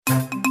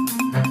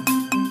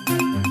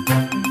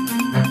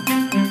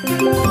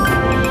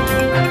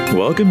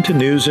welcome to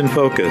News in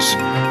Focus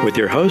with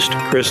your host,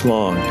 Chris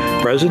Long,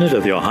 President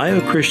of the Ohio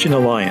Christian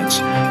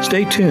Alliance.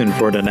 Stay tuned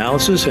for an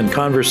analysis and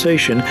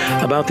conversation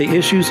about the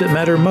issues that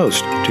matter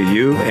most to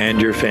you and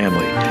your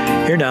family.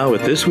 Here now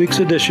with this week's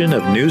edition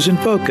of News in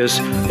Focus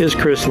is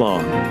Chris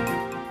Long.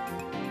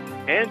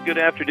 And good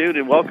afternoon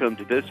and welcome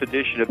to this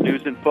edition of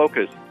News in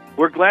Focus.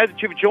 We're glad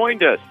that you've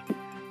joined us.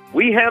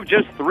 We have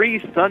just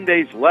 3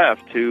 Sundays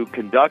left to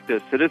conduct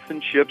a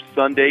Citizenship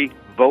Sunday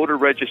voter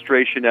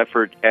registration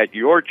effort at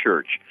your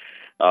church.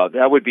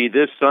 That would be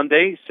this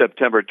Sunday,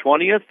 September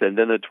 20th, and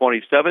then the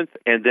 27th,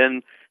 and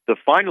then the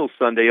final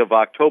Sunday of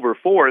October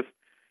 4th,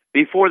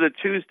 before the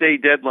Tuesday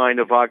deadline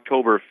of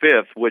October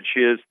 5th, which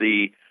is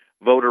the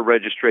voter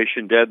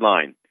registration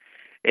deadline.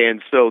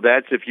 And so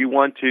that's if you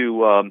want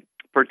to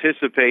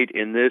participate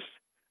in this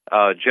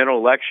general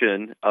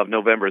election of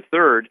November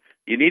 3rd,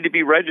 you need to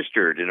be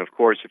registered. And, of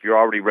course, if you're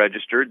already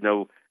registered,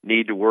 no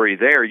need to worry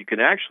there. You can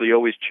actually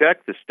always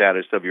check the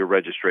status of your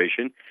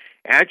registration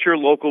at your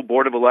local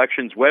Board of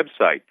Elections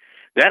website.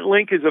 That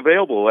link is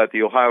available at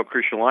the Ohio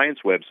Christian Alliance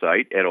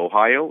website at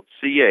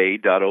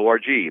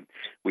ohioca.org.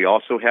 We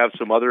also have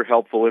some other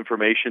helpful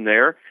information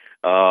there.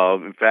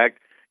 In fact,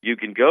 you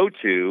can go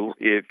to,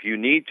 if you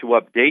need to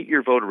update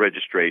your voter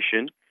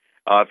registration,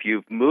 if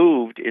you've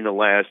moved in the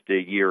last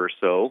year or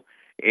so,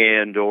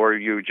 and or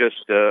you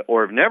just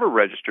or have never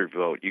registered to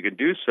vote, you can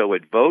do so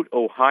at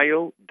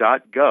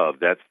voteohio.gov.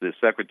 That's the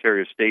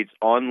Secretary of State's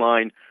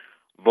online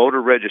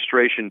voter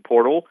registration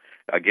portal.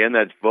 Again,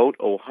 that's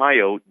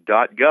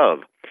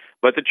voteohio.gov.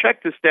 But to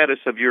check the status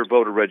of your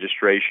voter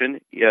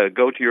registration,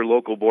 go to your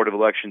local Board of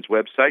Elections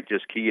website,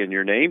 just key in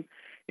your name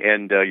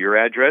and your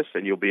address,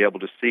 and you'll be able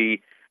to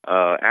see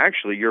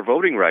actually your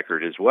voting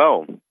record as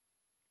well.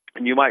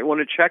 And you might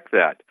want to check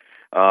that.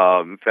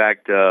 In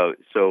fact,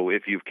 so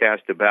if you've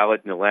cast a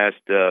ballot in the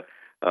last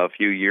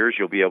few years,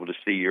 you'll be able to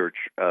see your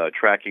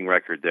tracking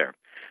record there.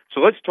 So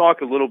let's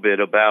talk a little bit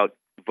about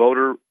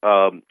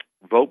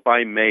vote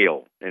by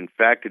mail. In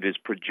fact, it is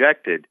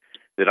projected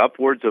that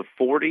upwards of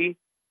 40%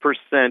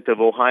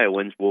 of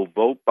Ohioans will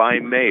vote by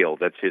mail.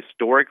 That's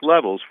historic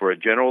levels for a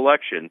general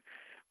election,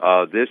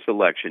 this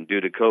election,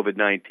 due to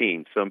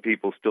COVID-19. Some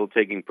people still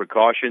taking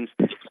precautions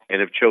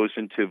and have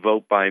chosen to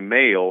vote by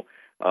mail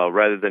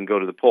rather than go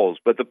to the polls.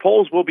 But the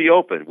polls will be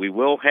open. We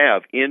will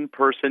have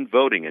in-person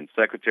voting, and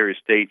Secretary of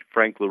State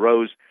Frank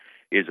LaRose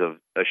is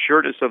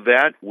assured us of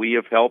that. We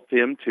have helped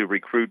him to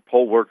recruit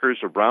poll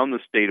workers around the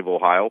state of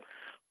Ohio.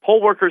 Poll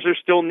workers are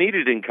still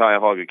needed in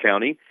Cuyahoga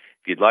County.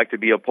 If you'd like to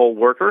be a poll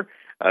worker,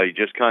 you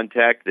just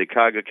contact the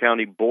Cuyahoga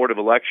County Board of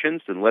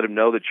Elections and let them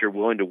know that you're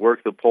willing to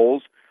work the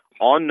polls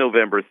on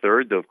November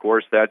 3rd. Of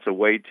course, that's a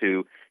way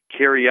to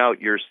carry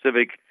out your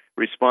civic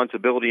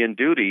responsibility and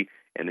duty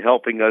and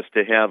helping us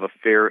to have a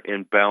fair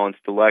and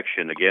balanced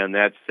election. Again,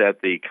 that's at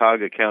the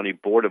Cuyahoga County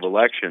Board of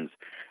Elections.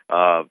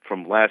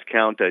 From last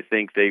count, I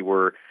think they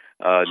were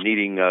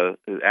needing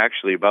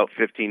actually about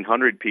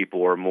 1,500 people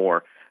or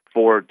more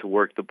to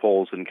work the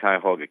polls in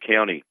Cuyahoga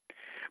County.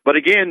 But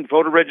again,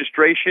 voter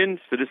registration,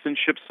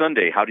 Citizenship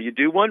Sunday. How do you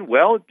do one?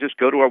 Well, just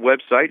go to our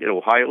website at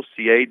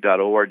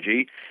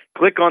ohioca.org.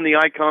 Click on the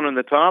icon on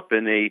the top,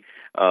 and a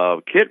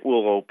kit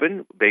will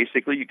open.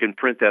 Basically, you can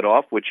print that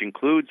off, which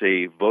includes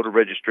a voter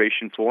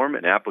registration form,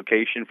 an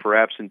application for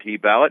absentee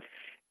ballot,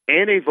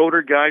 and a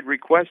voter guide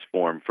request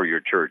form for your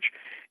church.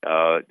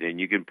 And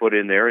you can put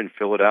in there and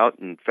fill it out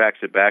and fax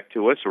it back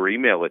to us or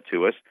email it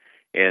to us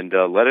and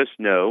let us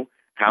know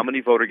how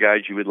many voter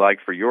guides you would like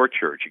for your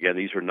church. Again,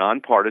 these are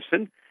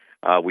nonpartisan.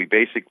 We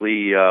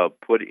basically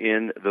put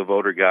in the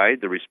voter guide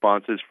the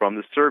responses from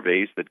the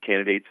surveys that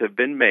candidates have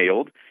been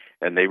mailed,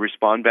 and they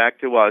respond back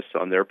to us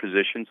on their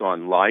positions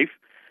on life,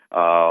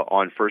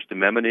 on First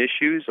Amendment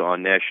issues,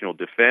 on national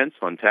defense,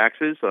 on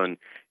taxes, on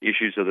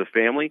issues of the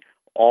family,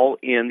 all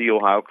in the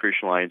Ohio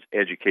Christian Alliance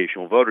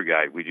Educational Voter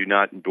Guide. We do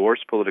not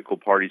endorse political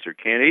parties or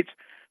candidates,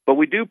 but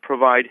we do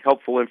provide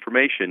helpful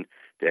information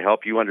to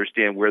help you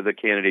understand where the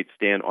candidates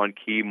stand on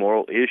key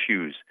moral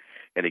issues.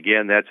 And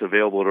again, that's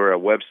available to our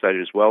website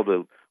as well.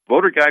 The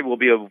voter guide will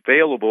be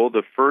available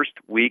the first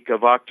week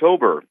of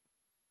October.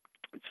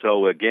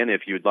 So again,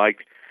 if you'd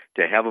like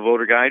to have a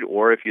voter guide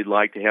or if you'd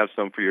like to have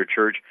some for your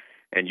church,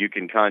 and you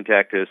can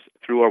contact us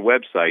through our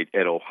website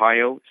at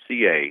ohioca.org.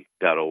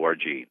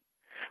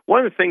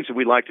 One of the things that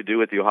we like to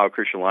do at the Ohio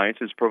Christian Alliance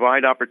is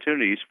provide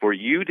opportunities for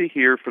you to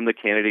hear from the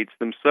candidates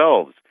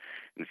themselves.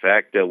 In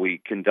fact, we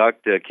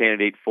conduct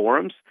candidate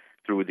forums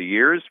through the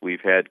years.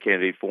 We've had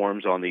candidate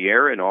forums on the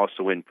air and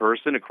also in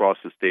person across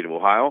the state of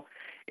Ohio.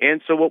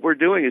 And so what we're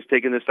doing is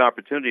taking this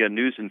opportunity on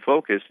News in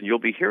Focus, and you'll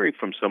be hearing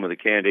from some of the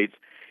candidates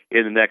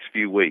in the next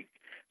few weeks.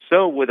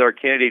 So with our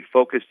candidate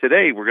focus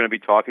today, we're going to be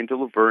talking to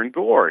Laverne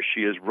Gore.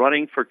 She is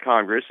running for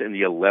Congress in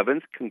the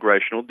 11th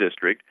Congressional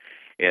District,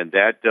 and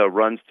that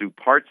runs through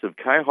parts of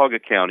Cuyahoga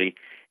County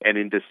and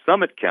into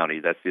Summit County.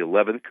 That's the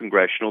 11th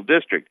Congressional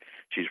District.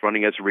 She's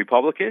running as a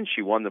Republican.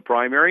 She won the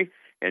primary,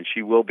 and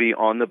she will be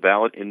on the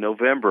ballot in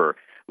November.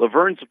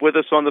 Laverne's with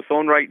us on the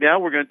phone right now.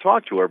 We're going to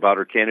talk to her about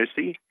her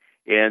candidacy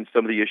and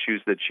some of the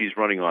issues that she's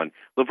running on.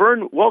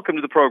 Laverne, welcome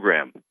to the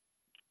program.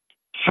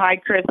 Hi,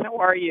 Chris. How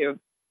are you?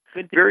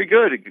 Very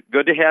good.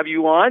 Good to have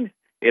you on.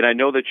 And I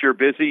know that you're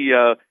busy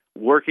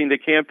working the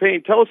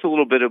campaign. Tell us a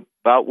little bit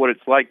about what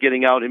it's like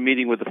getting out and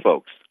meeting with the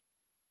folks.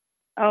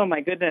 Oh,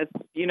 my goodness.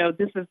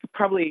 This is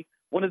probably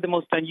one of the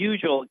most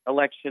unusual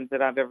elections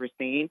that I've ever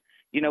seen.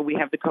 We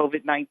have the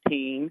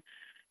COVID-19,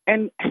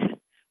 and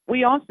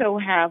we also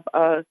have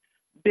a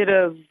bit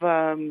of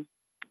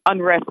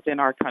unrest in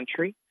our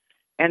country.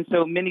 And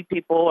so many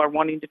people are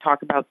wanting to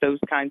talk about those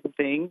kinds of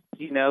things,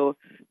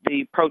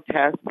 the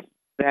protests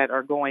that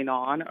are going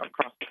on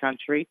across the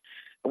country.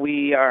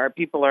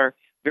 People are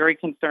very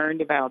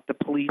concerned about the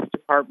police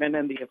department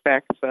and the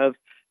effects of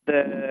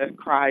the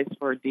cries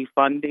for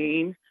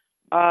defunding.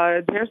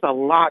 There's a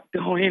lot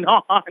going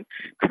on,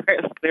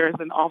 Chris. There's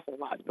an awful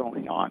lot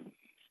going on.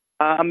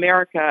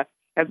 America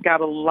has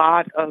got a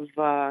lot of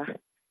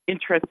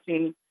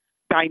interesting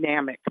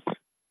dynamics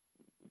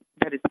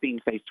that it's being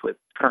faced with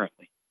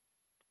currently,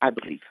 I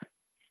believe.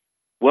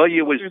 Well,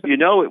 it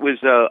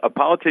was a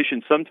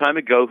politician some time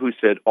ago who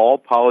said all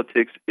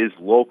politics is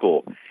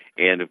local.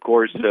 And, of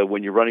course,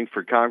 when you're running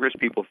for Congress,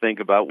 people think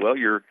about, well,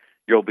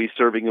 you'll be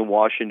serving in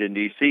Washington,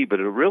 D.C., but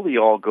it really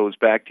all goes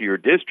back to your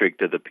district,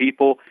 to the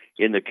people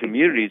in the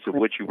communities of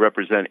which you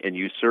represent and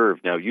you serve.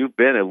 Now, you've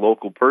been a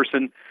local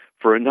person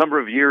for a number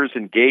of years,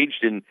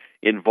 engaged and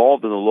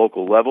involved in the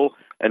local level,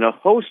 and a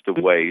host of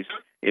ways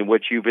in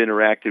which you've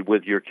interacted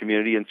with your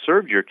community and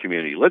served your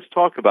community. Let's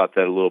talk about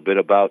that a little bit,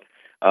 about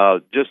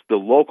just the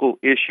local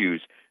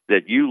issues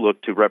that you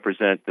look to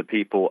represent the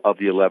people of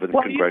the 11th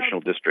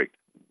Congressional District.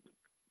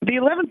 The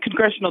 11th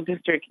Congressional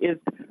District is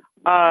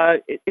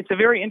it's a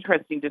very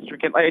interesting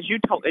district. As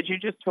you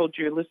just told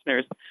your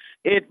listeners,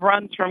 it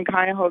runs from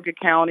Cuyahoga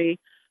County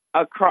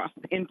across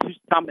into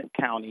Summit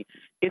County.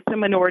 It's a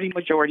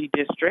minority-majority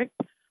district,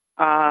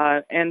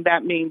 and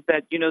that means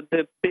that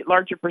the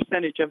larger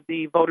percentage of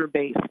the voter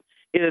base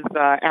is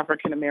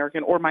African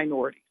American or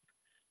minorities.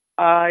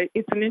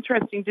 It's an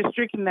interesting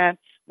district in that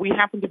we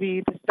happen to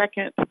be the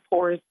second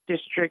poorest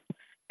district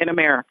in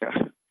America.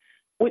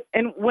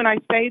 And when I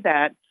say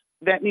that,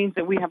 that means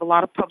that we have a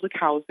lot of public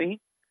housing.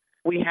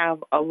 We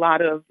have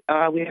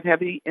we have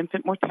heavy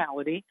infant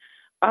mortality.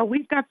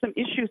 We've got some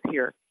issues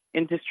here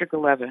in District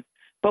 11,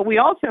 but we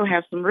also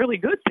have some really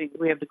good things.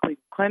 We have the Cleveland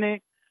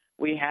Clinic.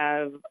 We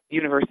have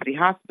university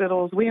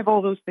hospitals. We have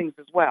all those things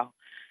as well.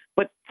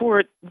 But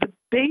for the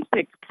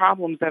basic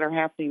problems that are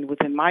happening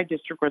within my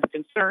district, or the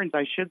concerns,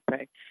 I should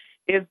say,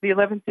 is the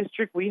 11th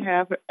district. We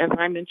have, as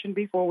I mentioned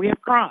before, we have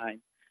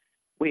crime.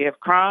 We have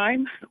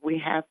crime. We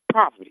have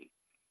poverty.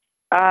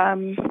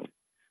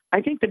 I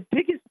think the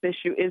biggest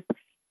issue is,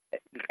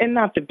 and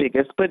not the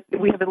biggest, but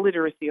we have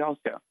illiteracy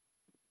also.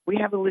 We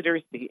have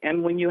illiteracy.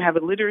 And when you have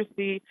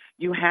illiteracy,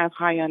 you have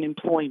high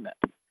unemployment.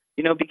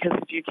 Because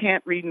if you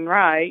can't read and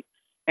write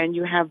and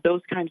you have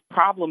those kinds of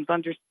problems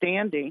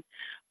understanding,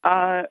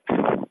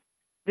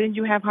 then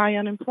you have high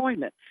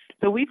unemployment.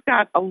 So we've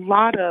got a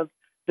lot of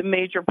the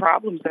major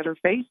problems that are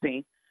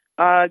facing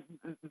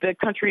the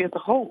country as a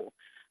whole.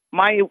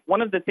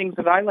 One of the things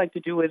that I like to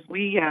do is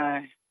we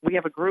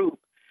have a group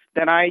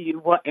that I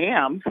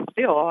am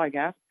still, I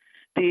guess,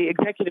 the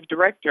executive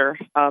director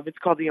of. It's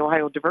called the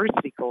Ohio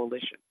Diversity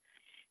Coalition.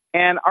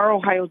 And our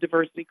Ohio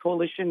Diversity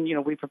Coalition,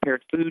 we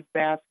prepared food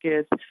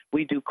baskets,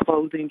 we do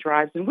clothing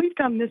drives, and we've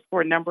done this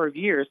for a number of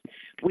years.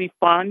 We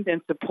fund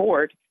and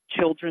support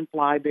children's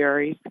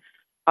libraries.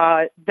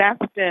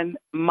 That's been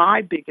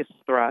my biggest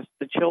thrust,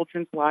 the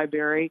children's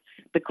library,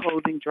 the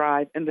clothing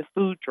drive, and the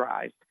food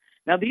drives.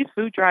 Now, these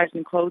food drives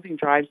and clothing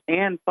drives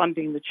and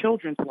funding the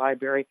children's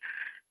library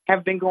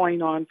have been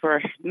going on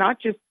for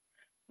not just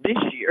this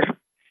year,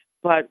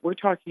 but we're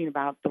talking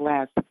about the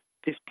last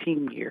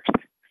 15 years.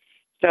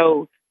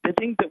 So the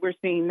things that we're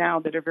seeing now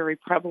that are very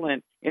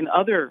prevalent in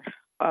other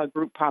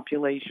group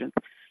populations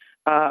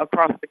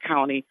across the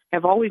county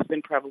have always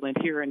been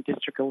prevalent here in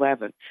District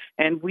 11.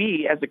 And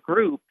we, as a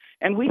group,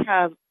 and we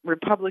have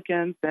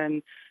Republicans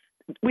and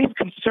we have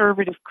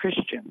conservative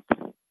Christians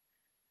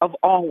of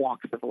all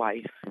walks of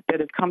life that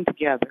have come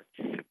together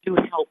to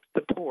help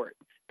support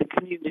the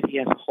community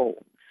as a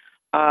whole.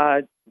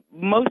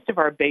 Most of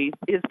our base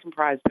is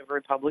comprised of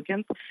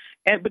Republicans,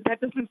 but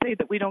that doesn't say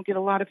that we don't get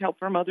a lot of help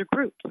from other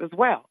groups as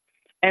well.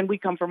 And we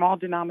come from all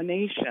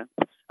denominations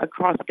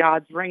across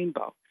God's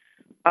rainbow.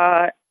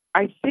 I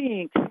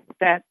think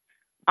that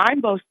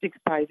I'm most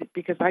excited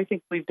because I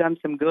think we've done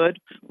some good.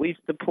 We've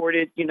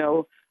supported,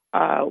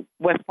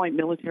 West Point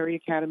Military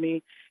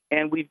Academy,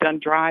 and we've done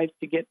drives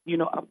to get,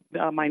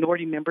 a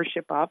minority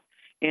membership up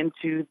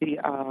into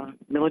the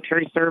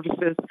military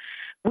services.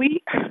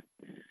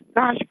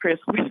 Gosh, Chris,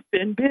 we've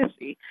been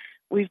busy.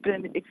 We've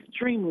been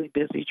extremely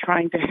busy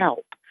trying to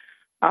help.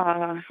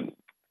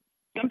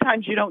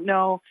 Sometimes you don't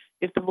know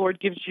if the Lord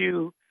gives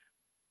you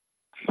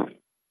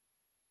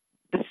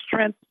the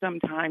strength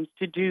sometimes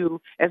to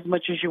do as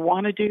much as you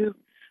want to do,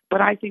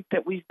 but I think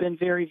that we've been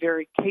very,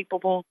 very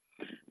capable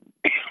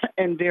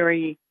and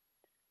very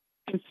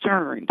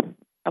concerned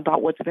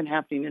about what's been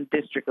happening in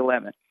District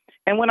 11.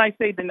 And when I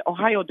say the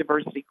Ohio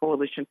Diversity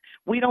Coalition,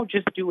 we don't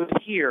just do it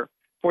here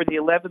for the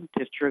 11th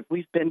district,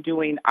 we've been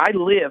doing, I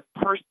live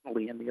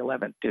personally in the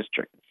 11th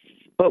district,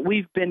 but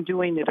we've been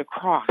doing it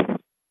across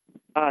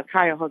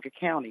Cuyahoga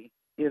County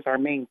is our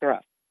main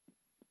thrust.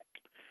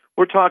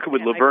 We're talking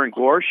with Laverne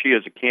Gore. She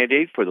is a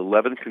candidate for the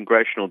 11th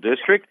Congressional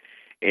District,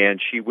 and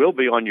she will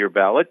be on your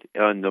ballot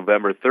on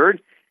November 3rd.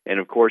 And,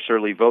 of course,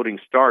 early voting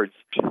starts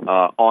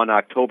on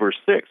October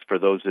 6th for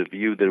those of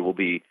you that will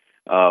be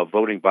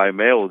voting by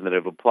mail and that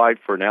have applied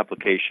for an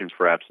application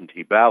for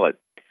absentee ballot.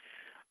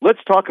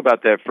 Let's talk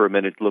about that for a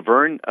minute,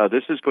 Laverne.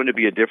 This is going to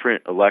be a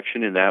different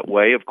election in that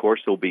way. Of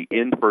course, there will be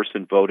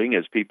in-person voting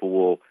as people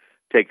will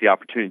take the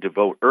opportunity to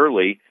vote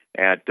early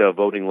at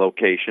voting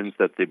locations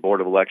that the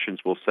Board of Elections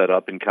will set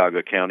up in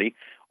Cuyahoga County.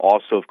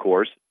 Also, of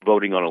course,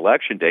 voting on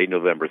Election Day,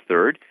 November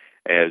 3rd,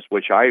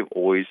 which I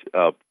always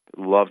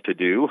love to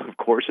do, of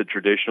course, a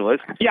traditionalist.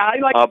 Yeah, I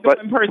like to do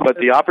it in person. But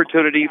the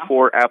opportunity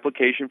for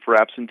application for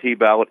absentee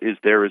ballot is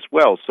there as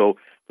well. So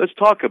let's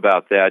talk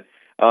about that.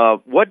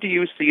 What do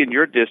you see in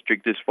your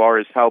district as far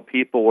as how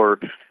people are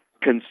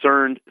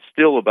concerned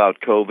still about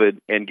COVID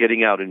and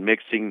getting out and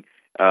mixing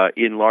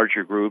in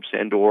larger groups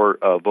and or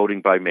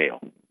voting by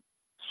mail?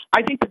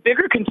 I think the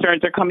bigger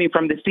concerns are coming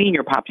from the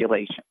senior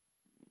population.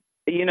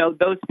 You know,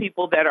 those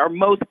people that are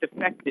most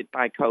affected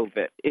by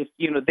COVID, if,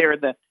 you know, they're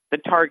the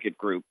target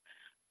group,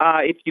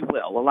 if you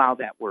will, allow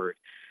that word.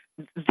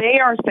 They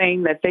are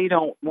saying that they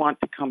don't want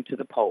to come to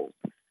the polls.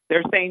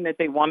 They're saying that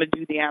they want to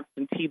do the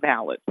absentee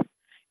ballots.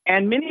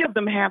 And many of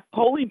them have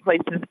polling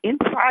places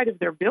inside of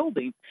their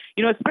buildings,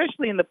 you know,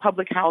 especially in the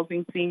public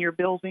housing senior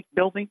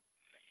building.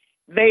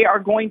 They are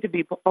going to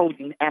be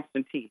voting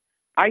absentee.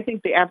 I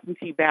think the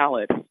absentee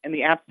ballot and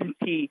the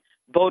absentee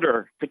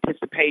voter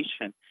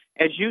participation,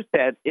 as you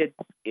said,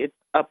 it's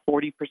up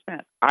 40%.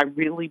 I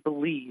really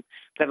believe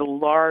that a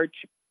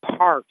large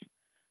part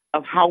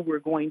of how we're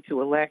going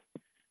to elect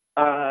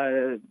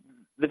the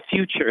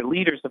future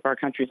leaders of our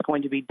country is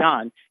going to be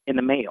done in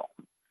the mail.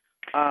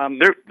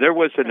 There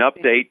was an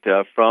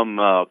update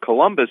from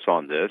Columbus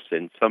on this,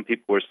 and some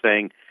people were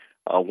saying,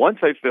 once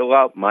I fill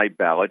out my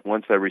ballot,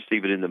 once I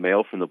receive it in the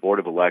mail from the Board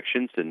of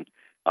Elections and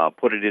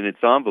put it in its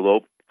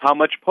envelope, how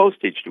much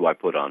postage do I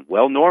put on?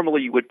 Well,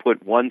 normally you would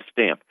put one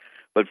stamp.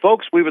 But,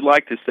 folks, we would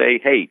like to say,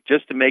 hey,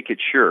 just to make it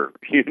sure,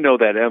 you know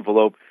that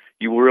envelope,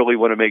 you really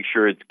want to make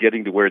sure it's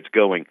getting to where it's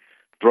going.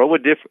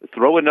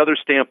 Throw another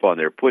stamp on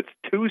there. Put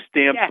 2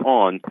 stamps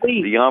on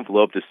the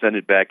envelope to send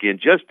it back in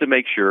just to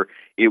make sure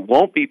it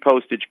won't be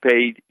postage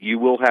paid. You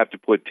will have to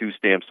put 2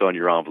 stamps on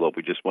your envelope.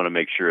 We just want to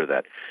make sure of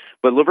that.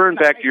 But, Laverne,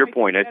 back to your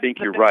point, I think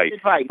you're right,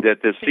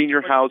 that the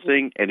senior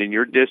housing and in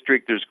your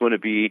district there's going to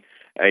be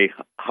a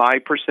high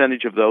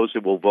percentage of those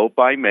that will vote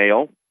by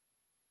mail.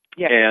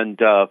 Yes. And,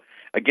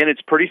 again,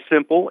 it's pretty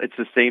simple. It's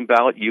the same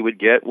ballot you would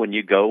get when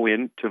you go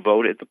in to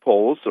vote at the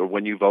polls or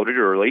when you voted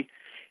early.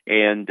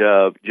 And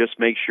just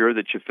make sure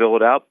that you fill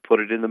it out,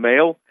 put it in the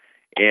mail,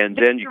 and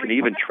then you can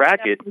even track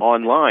it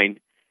online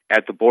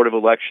at the Board of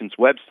Elections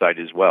website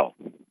as well.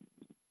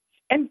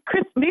 And,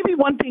 Chris, maybe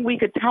one thing we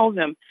could tell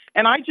them,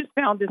 and I just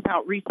found this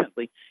out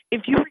recently,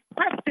 if you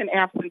request an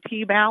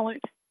absentee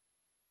ballot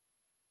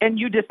and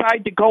you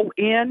decide to go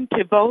in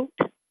to vote,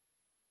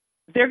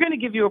 they're going to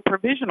give you a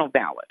provisional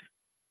ballot.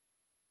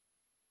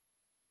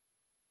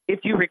 If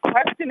you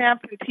request an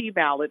absentee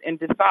ballot and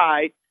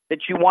decide that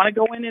you want to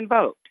go in and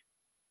vote,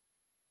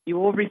 you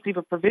will receive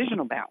a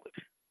provisional ballot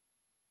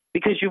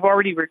because you've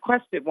already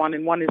requested one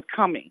and one is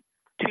coming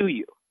to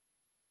you.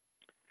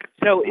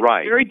 So it's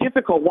very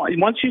difficult.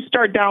 Once you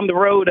start down the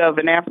road of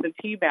an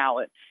absentee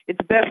ballot, it's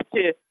best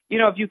to, you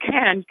know, if you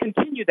can,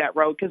 continue that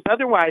road because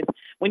otherwise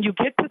when you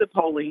get to the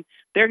polling,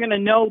 they're going to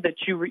know that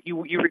you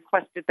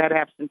requested that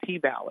absentee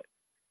ballot,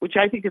 which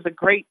I think is a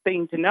great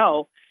thing to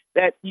know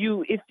that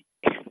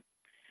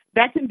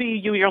that can be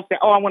you don't say,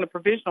 oh, I want a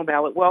provisional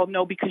ballot. Well,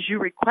 no, because you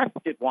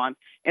requested one,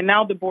 and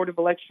now the Board of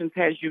Elections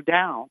has you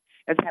down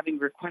as having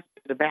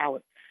requested a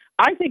ballot.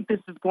 I think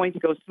this is going to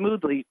go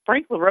smoothly.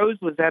 Frank LaRose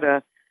was at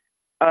a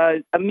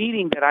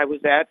meeting that I was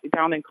at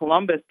down in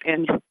Columbus,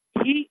 and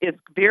he is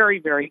very,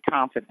 very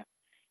confident.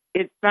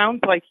 It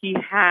sounds like he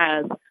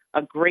has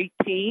a great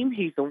team.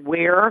 He's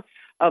aware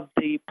of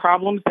the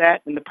problems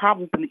and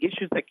the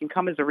issues that can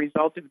come as a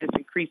result of this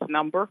increased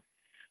number.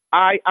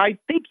 I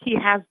think he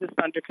has this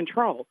under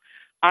control.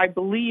 I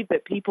believe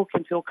that people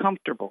can feel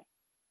comfortable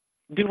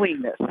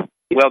doing this.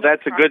 Well,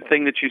 that's a good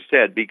thing that you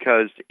said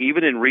because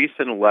even in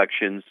recent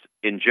elections,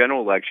 in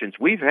general elections,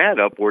 we've had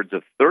upwards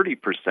of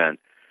 30%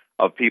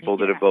 of people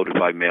that have voted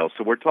by mail.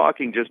 So we're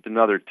talking just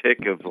another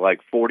tick of like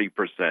 40%.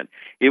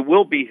 It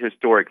will be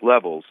historic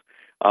levels,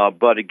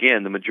 but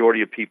again, the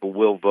majority of people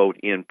will vote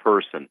in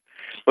person.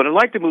 But I'd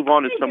like to move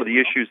on to some of the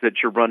issues that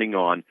you're running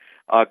on.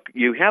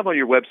 You have on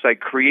your website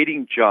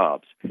creating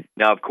jobs.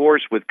 Now, of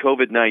course, with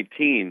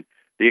COVID-19,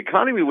 the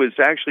economy was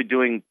actually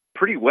doing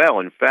pretty well.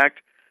 In fact,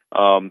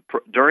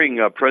 during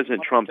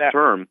President Trump's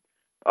term,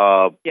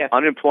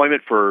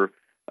 unemployment for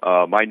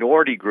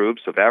minority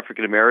groups of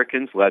African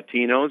Americans,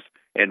 Latinos,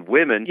 and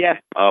women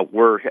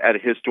were at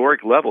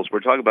historic levels. We're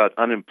talking about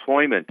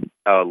unemployment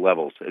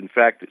levels. In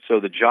fact, so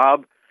the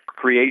job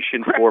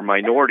creation for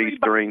minorities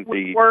during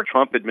the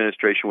Trump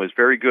administration was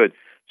very good.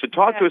 So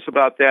talk to us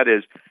about that.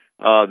 As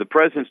the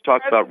president's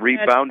talked about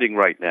rebounding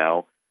right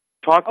now.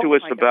 Talk to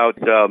us about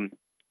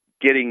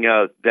getting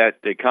that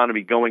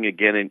economy going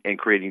again and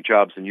creating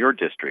jobs in your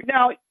district.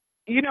 Now,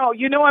 you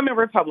know I'm a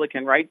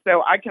Republican, right?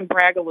 So I can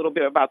brag a little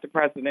bit about the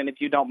president if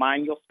you don't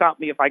mind. You'll stop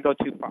me if I go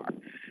too far.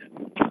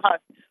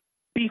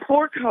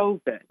 Before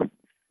COVID,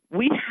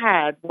 we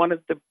had one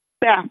of the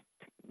best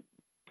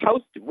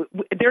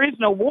there is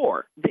no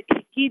war.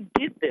 He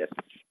did this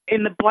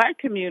in the Black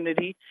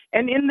community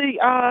and in the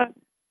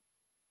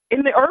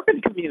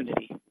urban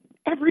community.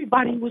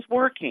 Everybody was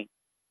working.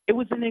 It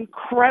was an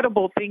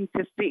incredible thing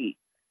to see.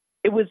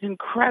 It was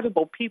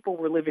incredible. People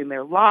were living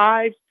their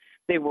lives.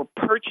 They were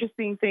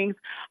purchasing things.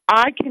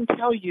 I can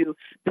tell you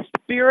the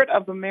spirit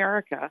of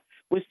America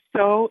was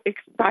so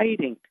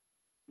exciting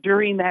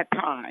during that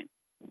time.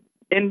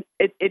 And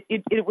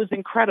it was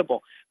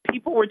incredible.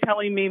 People were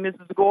telling me,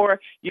 Mrs.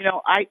 Gore,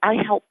 I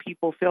help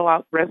people fill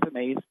out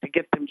resumes to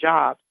get them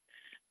jobs.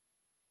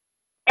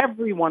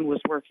 Everyone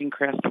was working,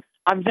 Chris.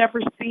 I've never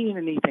seen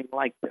anything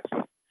like this.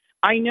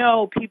 I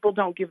know people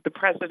don't give the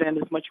president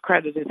as much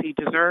credit as he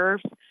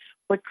deserves,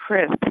 but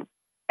Chris,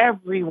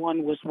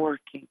 everyone was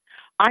working.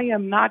 I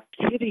am not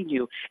kidding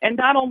you. And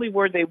not only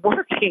were they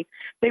working,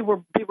 they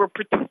were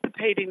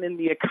participating in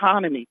the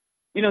economy.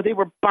 They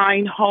were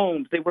buying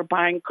homes, they were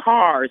buying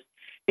cars.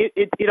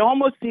 It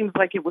almost seems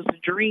like it was a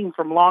dream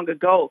from long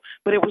ago,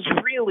 but it was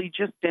really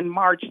just in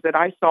March that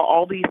I saw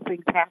all these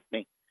things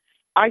happening.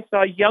 I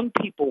saw young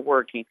people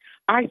working.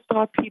 I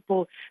saw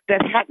people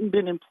that hadn't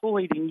been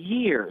employed in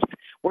years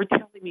were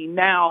telling me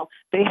now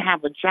they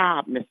have a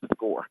job, Mrs.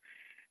 Gore.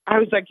 I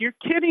was like, you're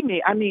kidding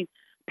me. I mean,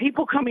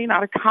 people coming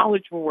out of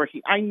college were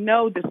working. I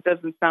know this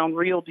doesn't sound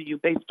real to you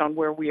based on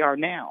where we are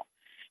now,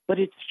 but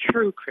it's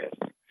true, Chris.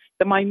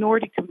 The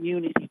minority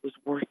community was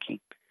working.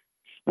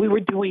 We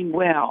were doing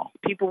well.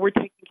 People were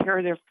taking care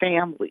of their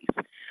families.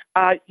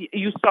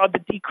 You saw the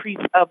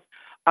decrease of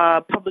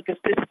public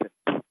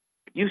assistance.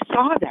 You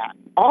saw that.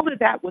 All of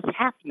that was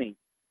happening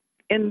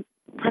in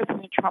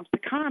President Trump's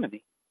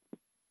economy.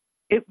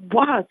 It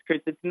was,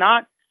 Chris.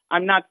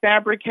 I'm not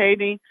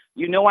fabricating.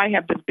 I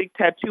have this big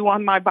tattoo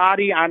on my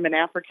body. I'm an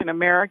African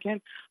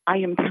American. I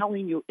am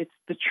telling you, it's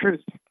the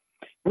truth.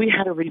 We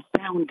had a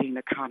resounding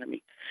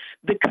economy.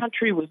 The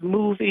country was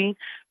moving.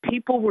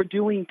 People were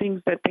doing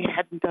things that they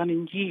hadn't done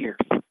in years.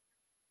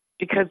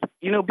 Because,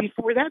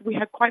 before that, we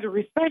had quite a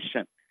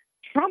recession.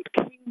 Trump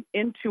came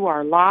into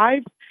our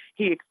lives.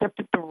 He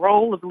accepted the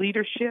role of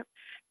leadership,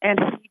 and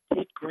he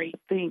did great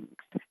things,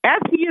 as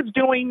he is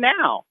doing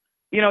now.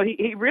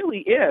 He really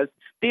is.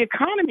 The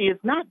economy is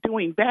not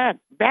doing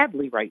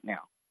badly right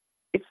now.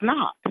 It's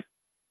not.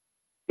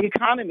 The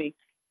economy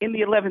in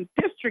the 11th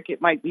district,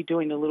 it might be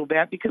doing a little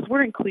bad because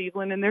we're in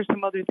Cleveland and there's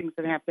some other things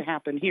that have to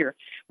happen here.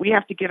 We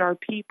have to get our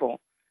people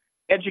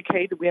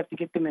educated. We have to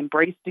get them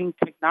embracing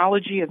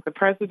technology, as the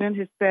president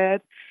has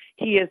said.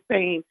 He is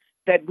saying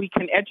that we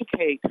can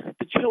educate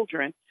the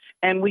children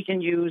and we can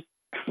use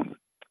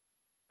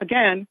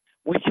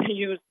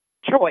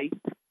choice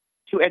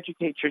to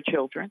educate your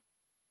children.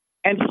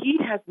 And he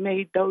has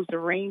made those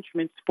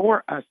arrangements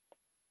for us.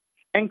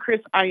 And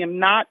Chris, I am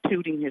not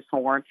tooting his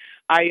horn.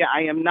 I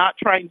am not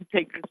trying to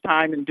take this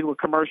time and do a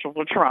commercial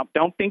for Trump.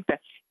 Don't think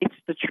that. It's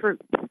the truth.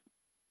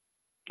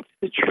 It's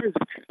the truth,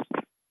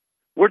 Chris.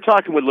 We're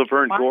talking with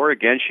Laverne Gore.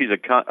 Again, she's a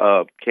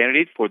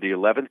candidate for the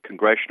 11th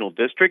Congressional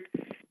District.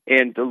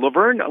 And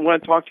Laverne, I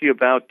want to talk to you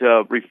about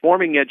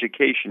reforming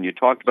education. You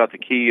talked about the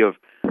key of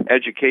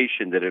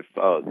education, that if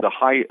the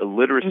high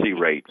illiteracy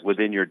rate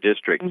within your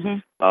district,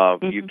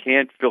 you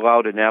can't fill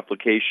out an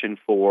application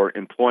for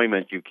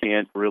employment. You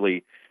can't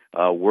really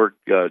work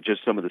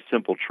just some of the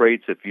simple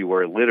trades if you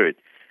are illiterate.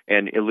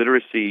 And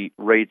illiteracy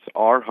rates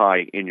are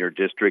high in your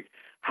district.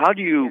 How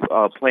do you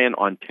plan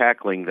on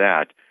tackling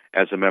that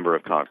as a member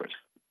of Congress?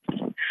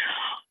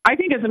 I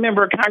think as a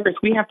member of Congress,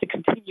 we have to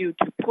continue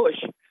to push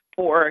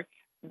for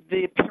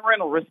the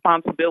parental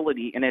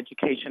responsibility in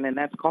education, and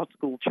that's called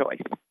school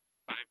choice.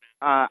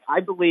 I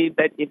believe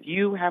that if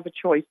you have a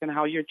choice in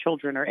how your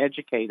children are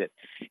educated,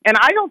 and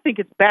I don't think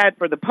it's bad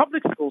for the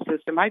public school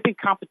system. I think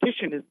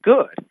competition is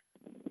good.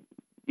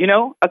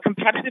 A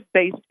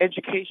competitive-based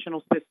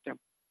educational system,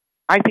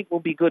 I think, will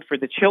be good for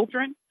the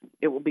children.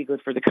 It will be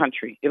good for the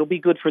country. It'll be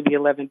good for the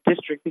 11th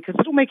district because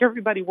it'll make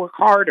everybody work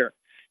harder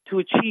to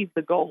achieve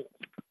the goals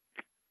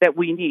that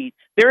we need.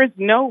 There is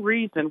no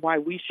reason why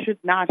we should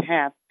not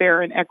have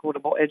fair and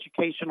equitable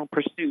educational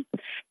pursuits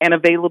and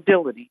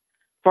availability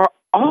for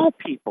all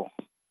people.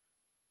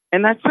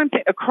 And that's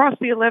something across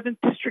the 11th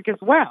district as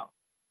well.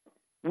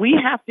 We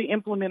have to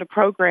implement a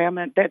program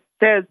that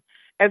says,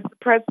 as the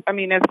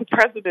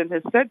president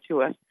has said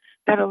to us,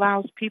 that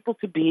allows people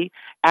to be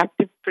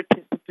active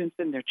participants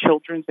in their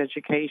children's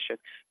education.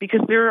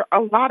 Because there are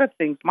a lot of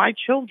things. My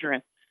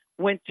children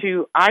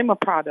I'm a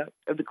product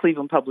of the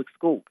Cleveland Public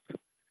Schools.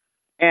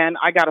 And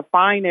I got a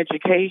fine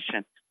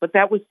education, but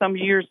that was some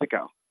years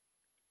ago.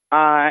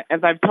 As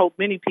I've told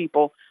many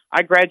people,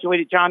 I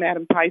graduated John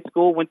Adams High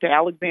School, went to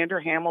Alexander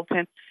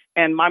Hamilton,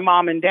 and my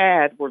mom and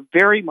dad were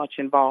very much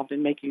involved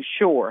in making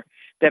sure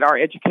that our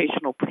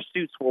educational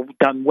pursuits were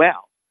done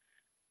well.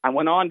 I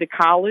went on to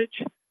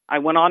college. I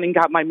went on and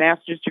got my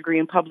master's degree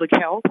in public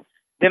health.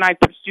 Then I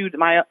pursued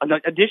my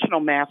additional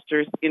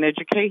master's in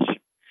education.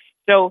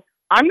 So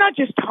I'm not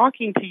just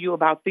talking to you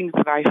about things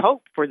that I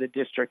hope for the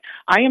district.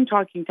 I am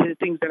talking to the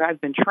things that I've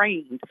been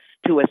trained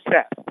to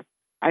assess.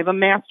 I have a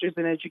master's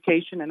in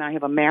education and I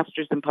have a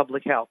master's in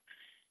public health.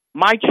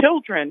 My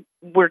children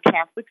were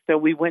Catholic, so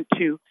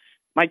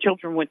my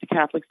children went to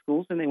Catholic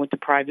schools and they went to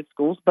private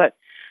schools, but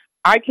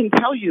I can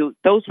tell you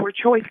those were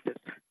choices.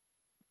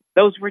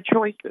 Those were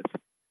choices.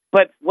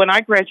 But when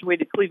I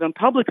graduated Cleveland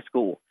Public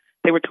School,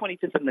 they were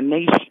 25th in the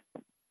nation.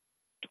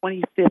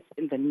 25th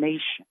in the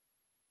nation.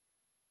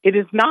 It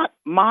is not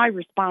my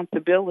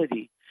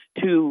responsibility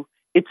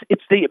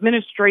it's the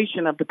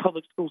administration of the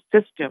public school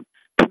system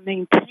to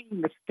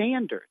maintain the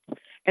standards.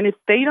 And if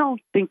they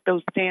don't think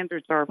those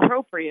standards are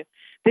appropriate,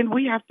 then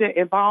we have to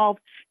evolve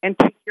and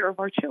take care of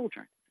our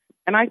children.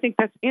 And I think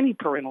that's any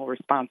parental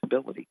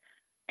responsibility.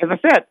 As I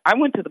said, I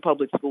went to the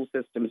public school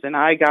systems and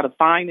I got a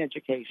fine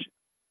education.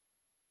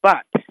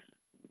 But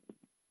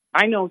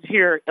I know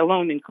here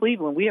alone in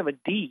Cleveland, we have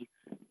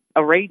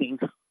a rating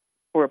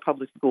for a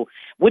public school.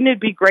 Wouldn't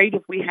it be great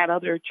if we had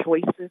other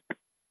choices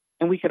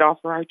and we could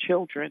offer our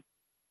children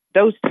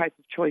those types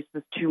of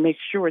choices to make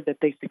sure that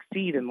they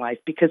succeed in life?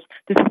 Because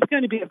this is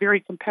going to be a very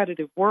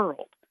competitive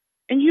world.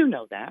 And you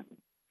know that.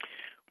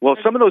 Well,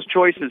 some of those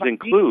choices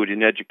include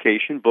in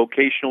education,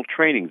 vocational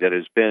training that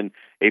has been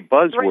a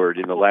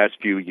buzzword in the last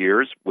few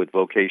years with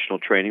vocational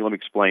training. Let me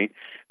explain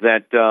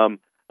that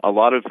a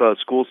lot of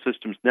school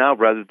systems now,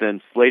 rather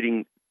than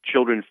slating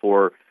children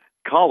for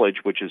college,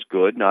 which is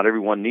good, not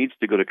everyone needs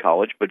to go to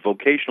college, but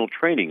vocational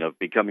training of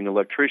becoming an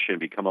electrician,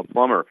 become a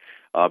plumber,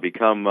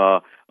 become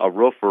a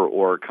roofer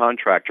or a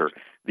contractor.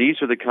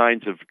 These are the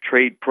kinds of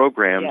trade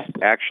programs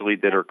actually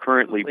that are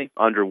currently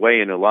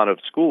underway in a lot of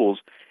schools.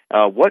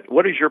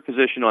 What is your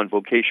position on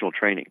vocational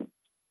training?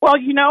 Well,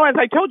 as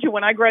I told you,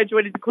 when I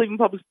graduated the Cleveland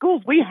Public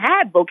Schools, we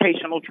had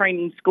vocational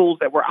training schools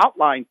that were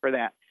outlined for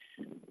that.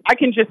 I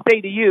can just say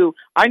to you,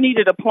 I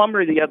needed a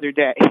plumber the other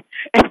day,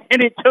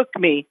 and it took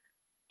me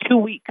 2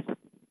 weeks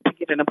to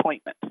get an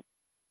appointment.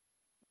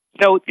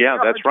 So yeah,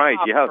 that's right.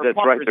 Yeah, that's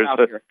right.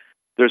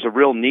 There's a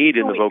real need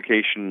in the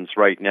vocations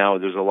right now.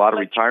 There's a lot of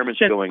retirements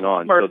going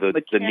on, so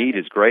the need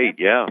is great.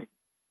 Yeah.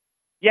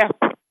 Yes.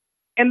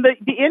 And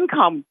the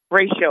income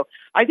ratio.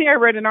 I think I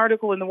read an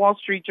article in the Wall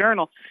Street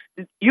Journal.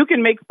 You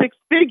can make six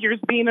figures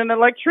being an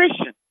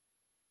electrician.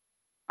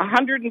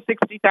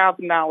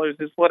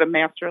 $160,000 is what a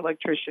master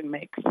electrician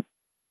makes.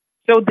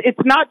 So it's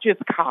not just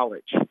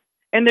college.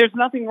 And there's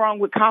nothing wrong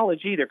with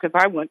college either, because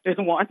I went to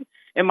one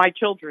and my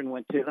children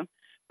went to them.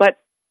 But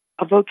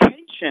a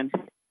vocation,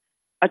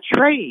 a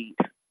trade,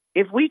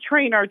 if we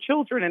train our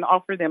children and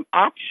offer them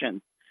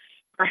options,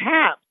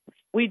 perhaps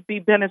we'd be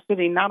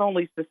benefiting not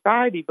only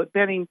society, but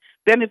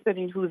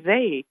benefiting who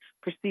they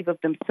perceive of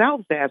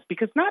themselves as,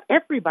 because not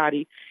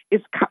everybody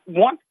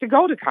wants to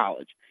go to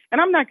college. And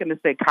I'm not going to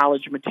say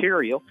college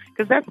material,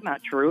 because that's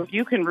not true. If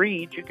you can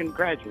read, you can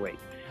graduate.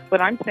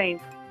 But I'm saying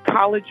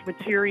college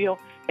material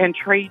and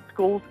trade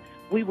schools,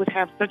 we would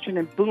have such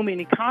a booming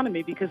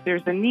economy because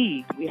there's a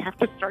need. We have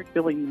to start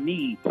filling the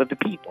needs of the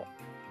people.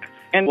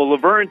 And well,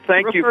 Laverne,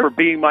 thank you for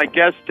being my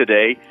guest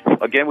today.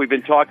 Again, we've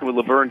been talking with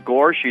Laverne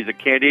Gore. She's a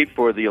candidate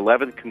for the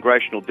 11th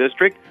Congressional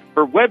District.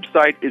 Her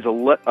website is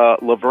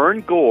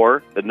Laverne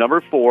Gore,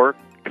 4,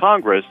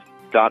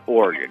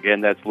 Congress.org.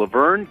 Again, that's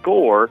Laverne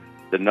Gore,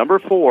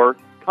 4,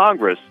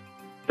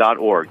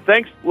 Congress.org.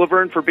 Thanks,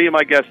 Laverne, for being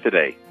my guest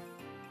today.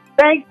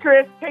 Thanks,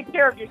 Chris. Take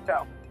care of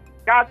yourself.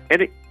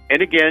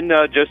 And again,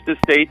 just to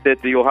state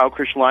that the Ohio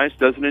Christian Alliance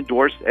doesn't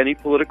endorse any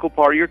political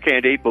party or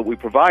candidate, but we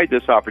provide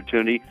this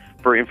opportunity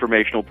for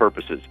informational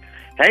purposes.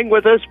 Hang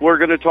with us. We're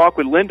going to talk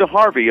with Linda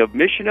Harvey of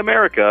Mission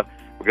America.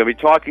 We're going to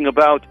be talking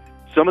about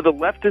some of the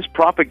leftist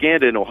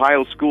propaganda in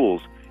Ohio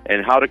schools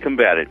and how to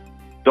combat it.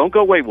 Don't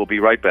go away. We'll be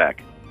right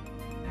back.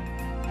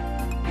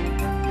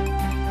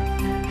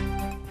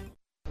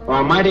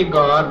 Almighty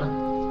God,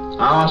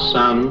 our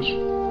sons,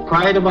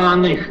 pride of our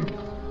nation,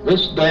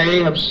 this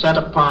day have set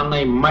upon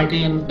a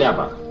mighty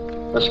endeavor,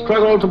 a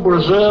struggle to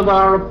preserve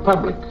our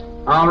republic,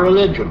 our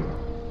religion,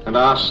 and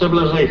our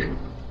civilization,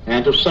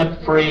 and to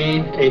set free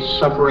a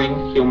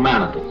suffering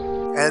humanity.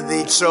 And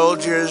the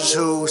soldiers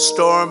who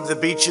stormed the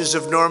beaches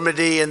of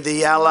Normandy and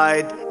the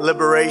Allied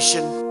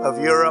liberation of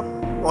Europe.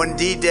 On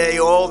D-Day,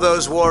 all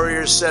those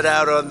warriors set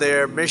out on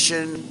their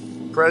mission.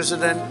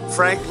 President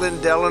Franklin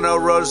Delano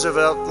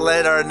Roosevelt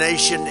led our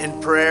nation in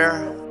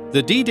prayer.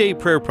 The D-Day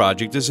Prayer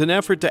Project is an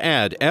effort to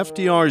add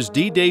FDR's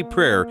D-Day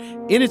prayer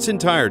in its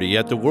entirety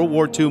at the World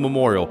War II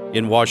Memorial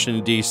in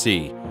Washington,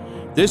 D.C.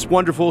 This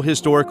wonderful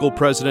historical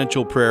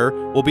presidential prayer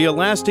will be a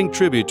lasting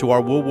tribute to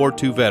our World War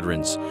II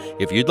veterans.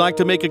 If you'd like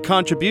to make a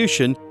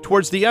contribution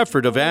towards the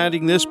effort of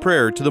adding this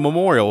prayer to the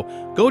memorial,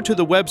 go to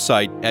the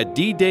website at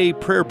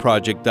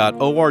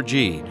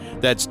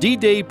ddayprayerproject.org. That's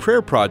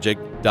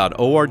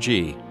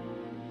ddayprayerproject.org.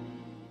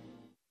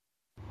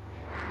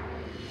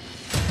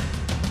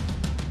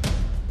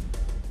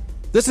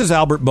 This is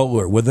Albert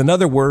Bowler with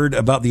another word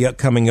about the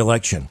upcoming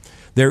election.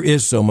 There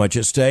is so much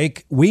at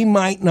stake. We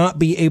might not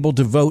be able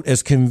to vote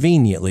as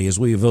conveniently as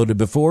we voted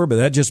before, but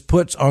that just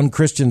puts on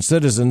Christian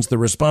citizens the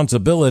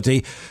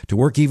responsibility to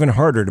work even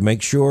harder to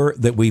make sure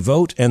that we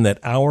vote and that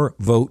our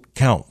vote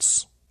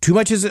counts. Too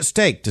much is at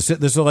stake to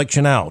sit this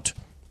election out.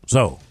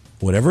 So,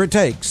 whatever it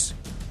takes,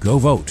 go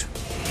vote.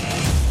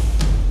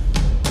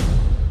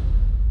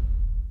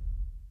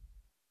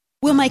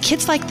 Will my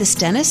kids like this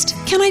dentist?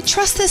 Can I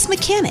trust this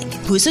mechanic?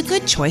 Who's a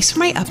good choice for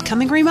my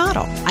upcoming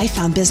remodel? I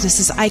found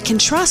businesses I can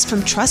trust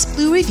from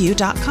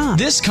TrustBlueReview.com.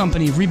 This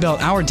company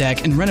rebuilt our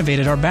deck and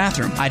renovated our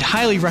bathroom. I'd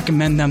highly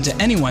recommend them to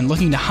anyone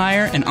looking to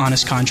hire an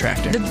honest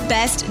contractor. The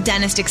best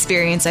dentist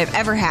experience I've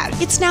ever had.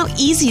 It's now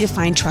easy to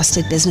find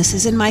trusted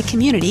businesses in my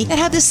community that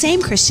have the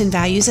same Christian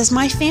values as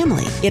my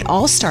family. It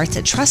all starts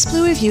at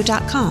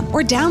TrustBlueReview.com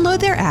or download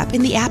their app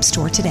in the App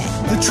Store today.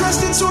 The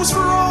trusted source for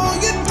all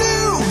you do.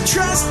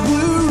 Trust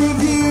Blue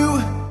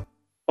Review.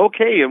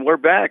 Okay, and we're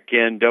back,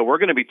 and we're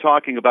going to be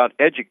talking about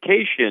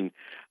education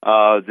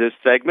this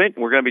segment.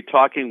 We're going to be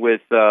talking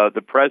with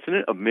the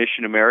president of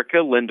Mission America,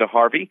 Linda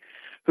Harvey,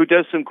 who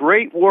does some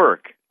great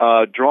work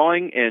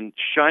drawing and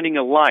shining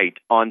a light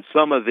on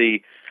some of the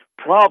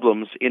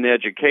problems in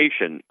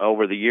education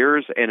over the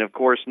years, and of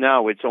course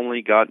now it's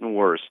only gotten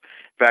worse.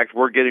 In fact,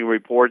 we're getting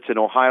reports in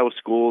Ohio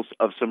schools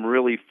of some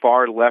really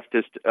far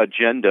leftist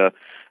agenda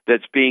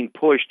that's being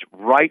pushed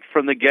right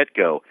from the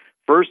get-go.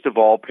 First of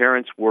all,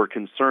 parents were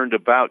concerned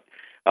about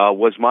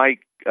was my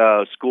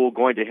school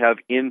going to have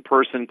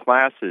in-person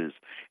classes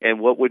and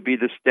what would be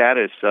the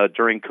status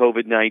during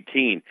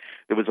COVID-19.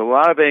 There was a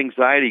lot of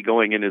anxiety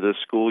going into the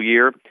school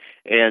year,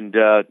 and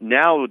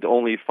now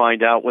only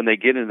find out when they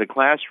get into the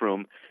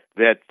classroom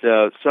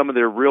that some of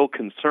their real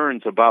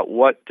concerns about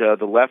what the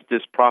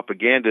leftist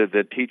propaganda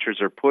that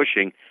teachers are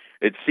pushing,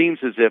 it seems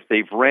as if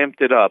they've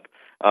ramped it up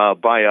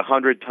by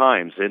 100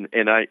 times.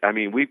 And I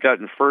mean, we've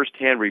gotten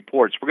firsthand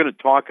reports. We're going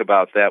to talk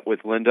about that with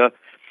Linda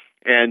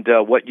and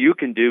what you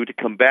can do to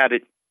combat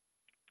it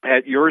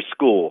at your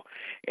school.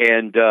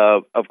 And,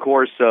 of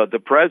course,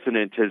 the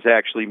president has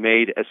actually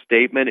made a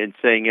statement in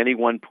saying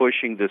anyone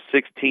pushing the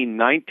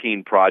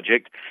 1619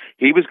 project,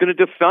 he was going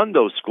to defund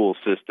those school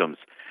systems.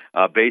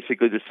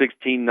 Basically, the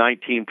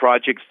 1619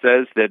 project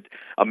says that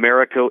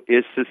America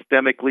is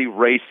systemically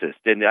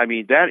racist. And, I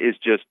mean, that is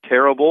just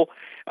terrible.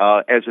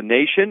 As a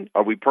nation,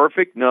 are we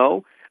perfect?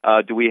 No.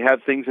 Do we have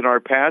things in our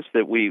past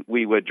that we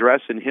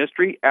address in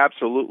history?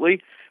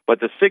 Absolutely. But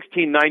the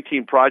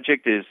 1619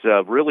 project is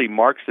really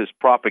Marxist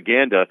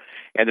propaganda,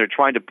 and they're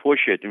trying to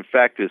push it. In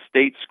fact, the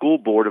State School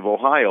Board of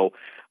Ohio,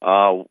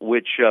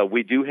 which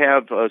we do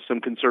have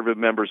some conservative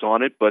members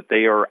on it, but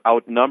they are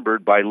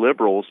outnumbered by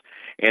liberals.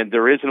 And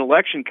there is an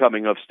election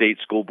coming of state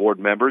school board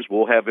members.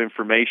 We'll have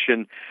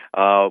information.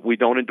 We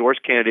don't endorse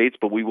candidates,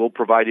 but we will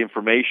provide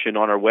information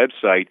on our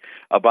website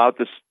about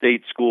the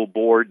state school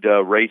board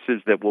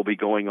races that will be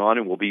going on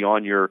and will be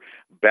on your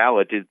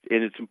ballot. And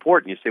it's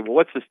important. You say, well,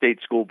 what's the state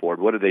school board?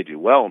 What do they do?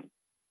 Well,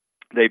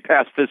 they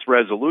passed this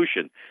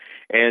resolution.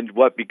 And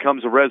what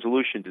becomes a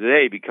resolution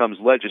today becomes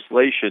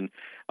legislation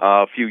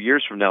a few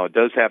years from now. It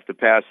does have to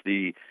pass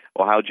the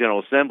Ohio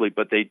General Assembly,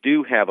 but they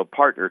do have a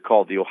partner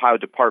called the Ohio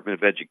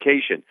Department of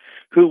Education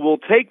who will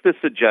take the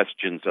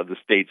suggestions of the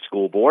state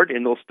school board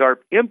and they'll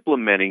start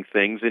implementing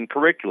things in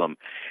curriculum.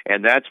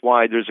 And that's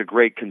why there's a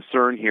great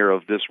concern here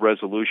of this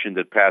resolution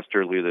that passed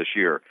earlier this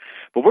year.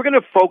 But we're going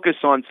to focus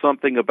on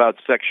something about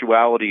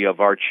sexuality of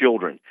our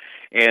children.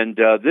 And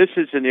this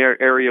is an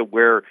area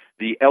where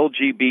the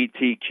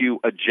LGBTQ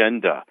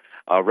agenda,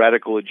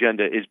 radical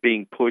agenda, is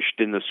being pushed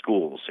in the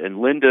schools. And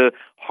Linda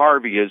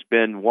Harvey has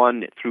been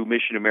one through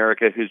Mission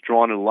America who's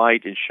drawn a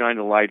light and shined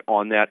a light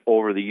on that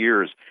over the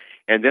years.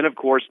 And then, of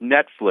course,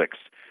 Netflix.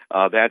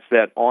 That's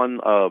that on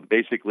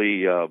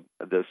basically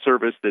the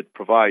service that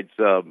provides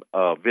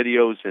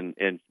videos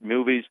and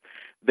movies.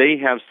 They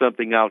have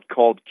something out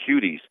called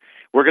Cuties.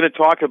 We're going to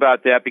talk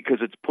about that because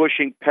it's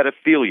pushing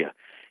pedophilia.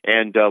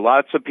 And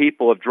lots of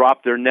people have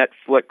dropped their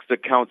Netflix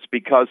accounts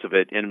because of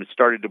it and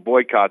started to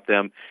boycott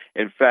them.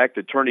 In fact,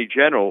 Attorney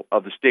General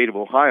of the state of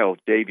Ohio,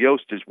 Dave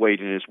Yost, is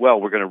weighed in as well.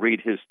 We're going to read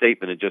his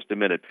statement in just a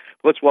minute.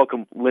 Let's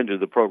welcome Linda to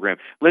the program.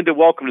 Linda,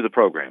 welcome to the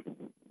program.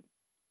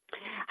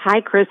 Hi,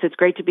 Chris. It's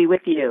great to be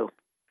with you.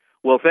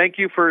 Well, thank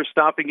you for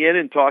stopping in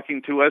and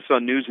talking to us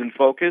on News in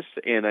Focus.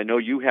 And I know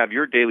you have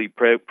your daily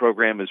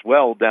program as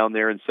well down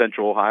there in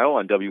Central Ohio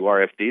on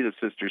WRFD, the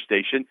sister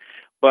station.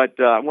 But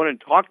I want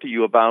to talk to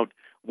you about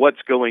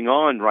what's going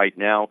on right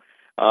now.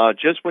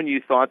 Just when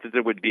you thought that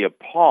there would be a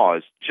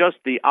pause, just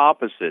the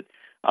opposite.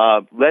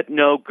 Let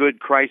no good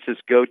crisis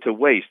go to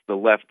waste, the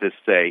leftists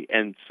say.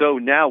 And so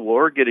now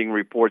we're getting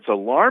reports,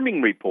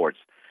 alarming reports,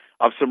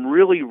 of some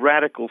really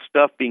radical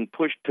stuff being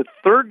pushed to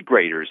third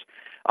graders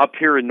up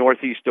here in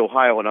Northeast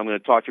Ohio, and I'm going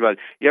to talk to you about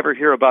it. You ever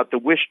hear about the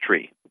Wish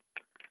Tree?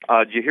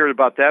 Did you hear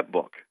about that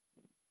book?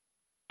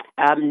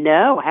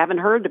 No, I haven't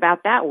heard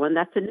about that one.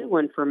 That's a new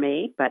one for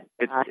me. But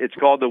it's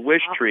called the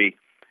Wish Tree,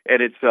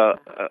 and it's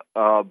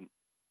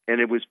and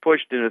it was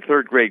pushed in a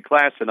third grade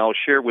class, and I'll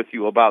share with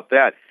you about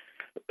that.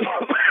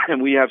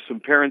 and we have some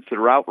parents that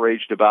are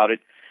outraged about it.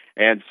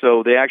 And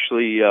so they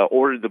actually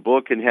ordered the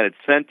book and had it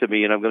sent to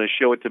me, and I'm going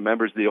to show it to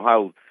members of the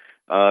Ohio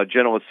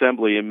General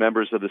Assembly and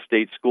members of the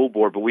state school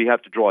board, but we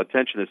have to draw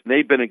attention to this. And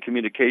they've been in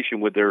communication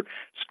with their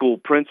school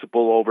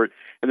principal over it,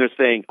 and they're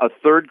saying, a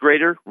third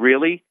grader,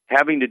 really,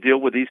 having to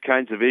deal with these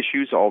kinds of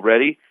issues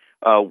already?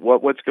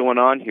 What's going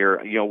on here?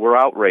 We're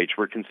outraged.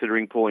 We're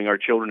considering pulling our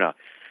children out.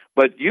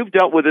 But you've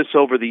dealt with this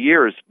over the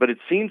years, but it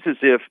seems as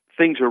if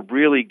things are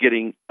really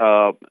getting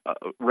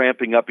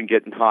ramping up and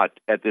getting hot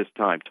at this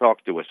time.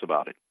 Talk to us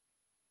about it.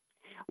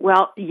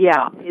 Well,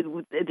 yeah,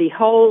 the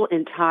whole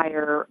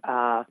entire,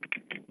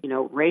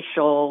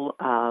 racial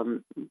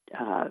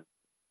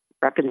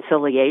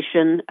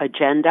reconciliation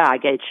agenda,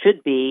 it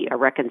should be a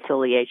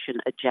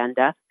reconciliation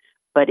agenda,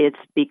 but it's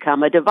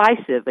become a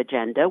divisive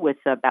agenda with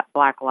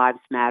Black Lives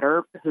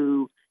Matter,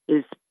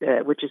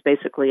 which is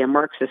basically a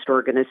Marxist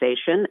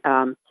organization.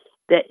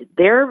 That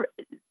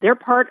they're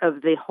part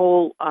of the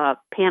whole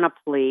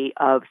panoply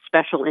of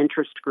special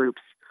interest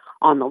groups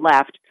on the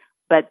left,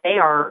 but they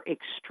are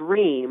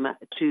extreme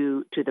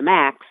to the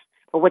max.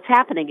 But what's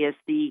happening is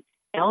the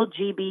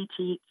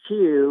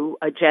LGBTQ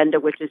agenda,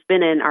 which has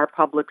been in our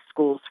public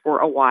schools for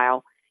a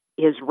while,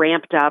 is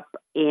ramped up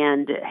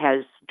and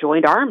has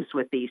joined arms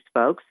with these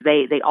folks.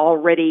 They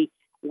already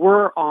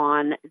were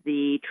on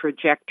the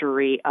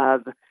trajectory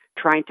of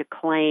trying to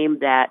claim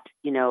that,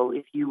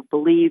 if you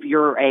believe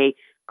you're a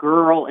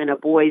girl in a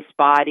boy's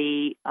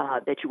body,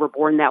 that you were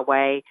born that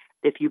way.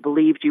 If you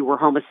believed you were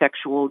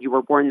homosexual, you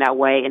were born that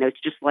way, and it's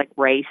just like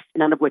race,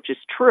 none of which is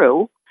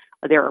true.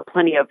 There are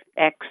plenty of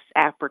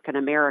ex-African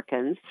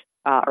Americans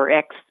or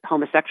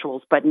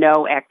ex-homosexuals, but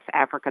no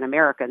ex-African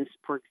Americans,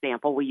 for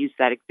example. We use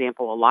that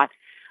example a lot.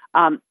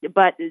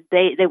 But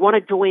they want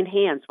to join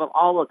hands with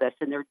all of this,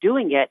 and they're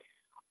doing it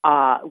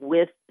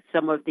with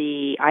some of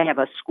I have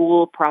a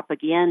school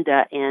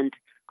propaganda and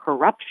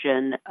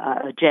corruption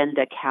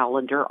agenda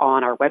calendar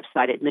on our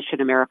website at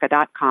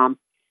missionamerica.com,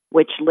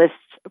 which lists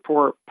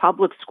for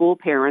public school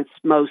parents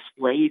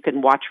mostly. You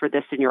can watch for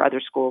this in your other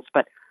schools,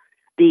 but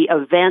the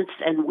events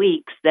and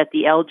weeks that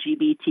the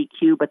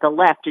LGBTQ, but the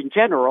left in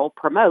general,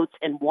 promotes,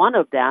 and one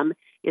of them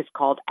is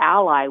called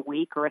Ally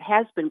Week, or it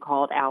has been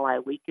called Ally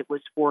Week. It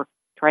was for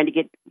trying to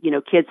get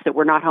kids that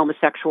were not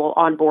homosexual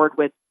on board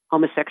with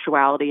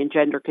homosexuality and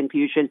gender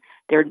confusion.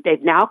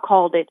 They've now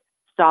called it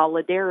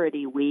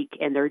Solidarity Week,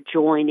 and they're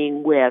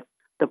joining with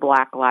the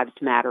Black Lives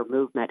Matter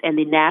movement. And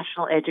the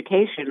National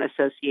Education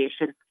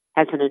Association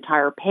has an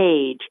entire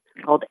page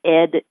called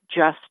Ed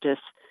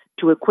Justice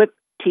to equip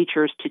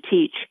teachers to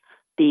teach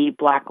the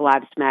Black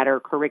Lives Matter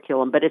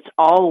curriculum. But it's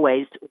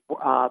always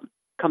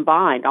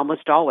combined,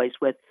 almost always,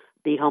 with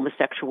the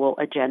homosexual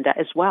agenda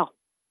as well.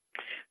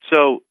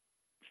 So,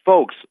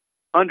 folks,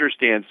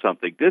 understand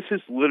something. This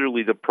is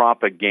literally the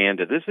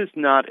propaganda. This is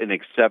not an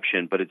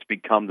exception, but it's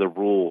become the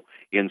rule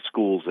in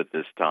schools at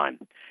this time.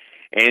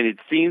 And it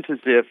seems as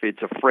if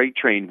it's a freight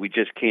train we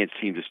just can't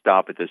seem to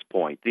stop at this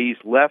point. These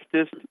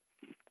leftist,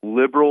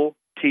 liberal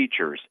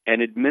teachers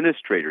and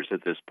administrators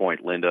at this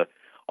point, Linda,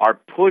 are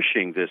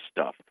pushing this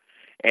stuff.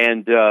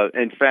 And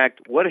in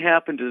fact, what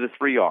happened to the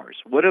 3 R's?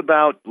 What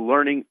about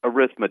learning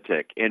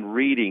arithmetic and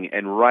reading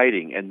and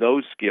writing and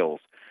those skills?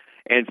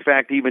 In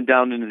fact, even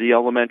down into the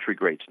elementary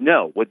grades.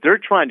 No, what they're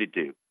trying to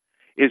do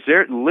is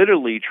they're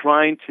literally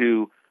trying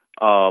to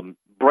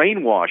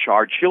brainwash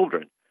our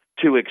children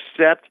to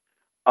accept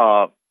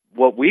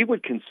what we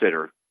would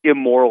consider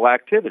immoral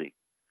activity.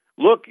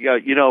 Look,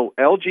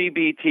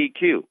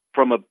 LGBTQ,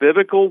 from a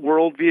biblical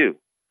worldview,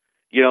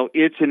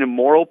 it's an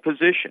immoral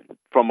position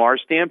from our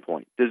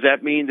standpoint. Does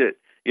that mean that,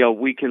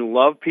 we can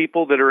love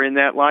people that are in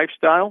that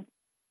lifestyle?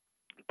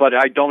 But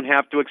I don't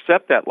have to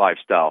accept that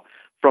lifestyle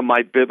from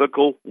my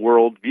biblical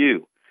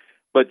worldview.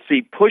 But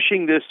see,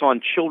 pushing this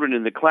on children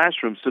in the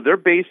classroom, so they're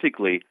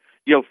basically,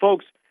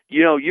 folks,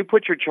 you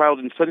put your child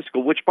in Sunday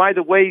school, which, by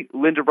the way,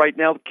 Linda, right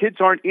now, kids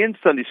aren't in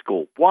Sunday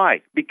school.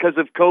 Why? Because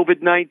of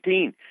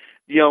COVID-19.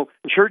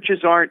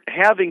 Churches aren't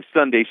having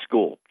Sunday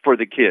school for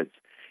the kids.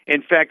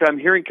 In fact, I'm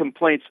hearing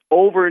complaints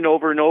over and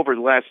over and over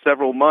the last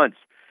several months.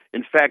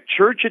 In fact,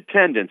 church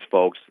attendance,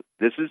 folks,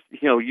 this is,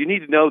 you need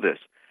to know this.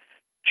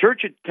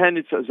 Church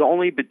attendance is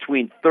only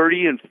between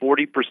 30 and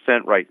 40%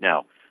 right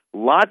now.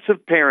 Lots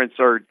of parents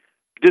are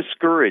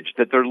discouraged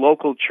that their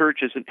local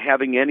church isn't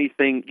having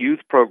anything, youth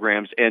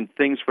programs and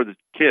things for the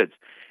kids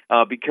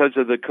because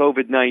of the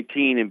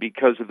COVID-19 and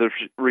because of the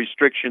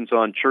restrictions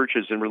on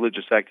churches and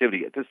religious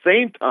activity. At the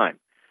same time,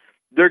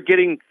 they're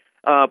getting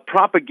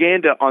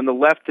propaganda on the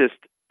leftist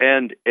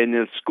end in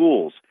the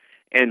schools.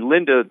 And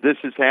Linda, this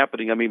is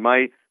happening. I mean,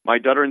 my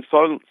daughter and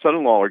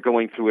son-in-law are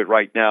going through it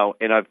right now,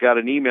 and I've got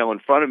an email in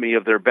front of me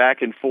of their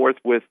back and forth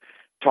with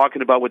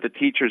talking about what the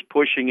teacher's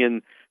pushing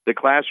in the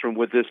classroom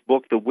with this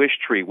book, The Wish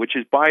Tree, which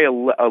is by a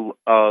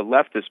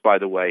leftist, by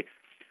the way,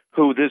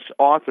 who this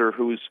author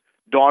whose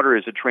daughter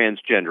is a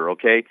transgender,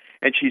 okay?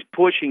 And she's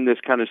pushing this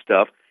kind of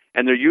stuff,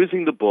 and they're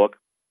using the book,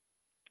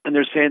 and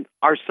they're saying,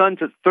 our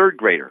son's a third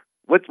grader.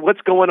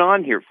 What's going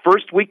on here?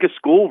 First week of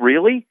school,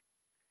 really?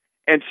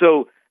 And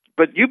so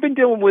But you've been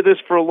dealing with this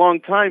for a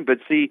long time. But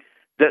see,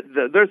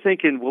 they're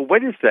thinking, well,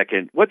 wait a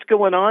second, what's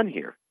going on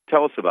here?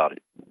 Tell us about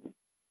it.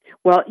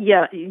 Well,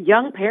 yeah,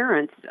 young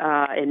parents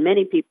and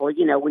many people,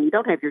 when you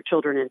don't have your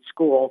children in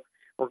school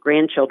or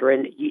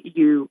grandchildren,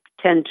 you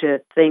tend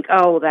to think,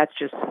 oh, that's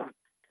just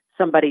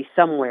somebody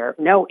somewhere.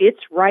 No, it's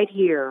right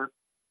here.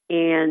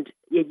 And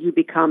you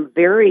become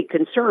very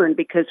concerned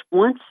because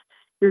once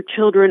your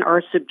children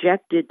are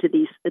subjected to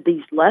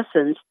these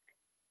lessons,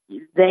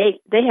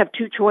 they have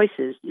two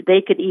choices.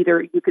 They could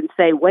you can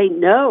say, wait,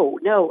 no,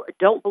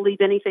 don't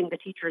believe anything the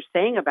teacher's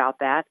saying about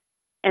that.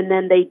 And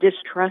then they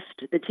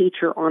distrust the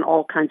teacher on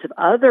all kinds of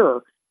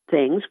other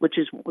things, which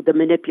is the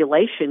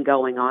manipulation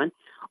going on.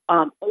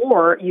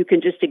 Or you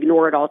can just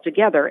ignore it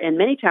altogether. And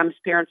many times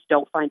parents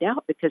don't find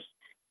out because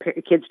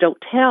kids don't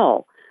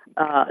tell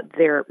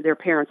their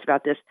parents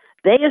about this.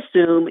 They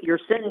assume you're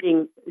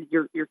sending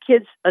your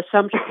kids'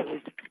 assumption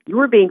is you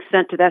are being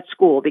sent to that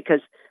school because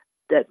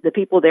the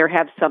people there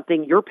have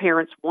something your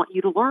parents want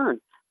you to learn.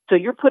 So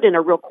you're put in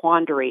a real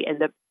quandary,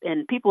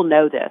 and people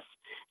know this.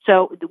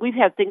 So we've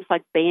had things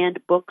like Banned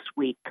Books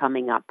Week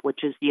coming up,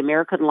 which is the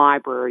American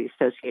Library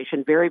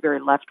Association, very, very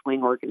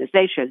left-wing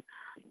organization,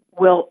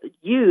 will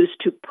use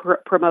to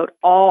promote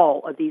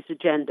all of these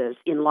agendas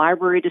in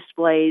library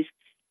displays,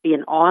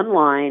 in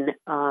online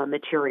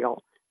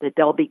material that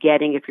they'll be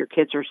getting if your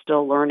kids are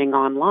still learning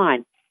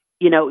online.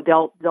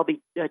 They'll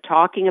be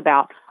talking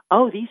about,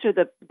 oh, these are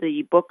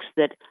the books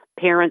that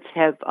parents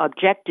have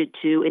objected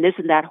to, and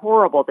isn't that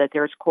horrible that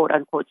there's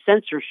quote-unquote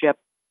censorship,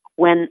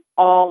 when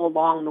all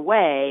along the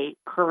way,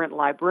 current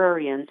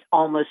librarians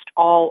almost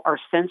all are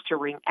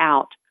censoring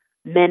out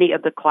many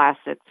of the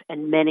classics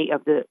and many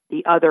of the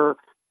other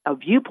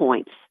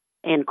viewpoints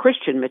and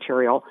Christian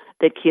material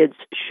that kids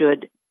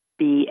should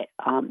be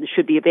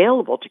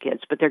available to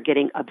kids. But they're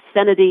getting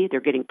obscenity, they're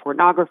getting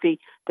pornography,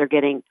 they're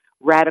getting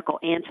radical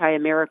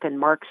anti-American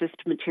Marxist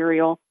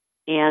material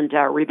and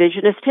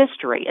revisionist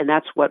history, and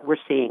that's what we're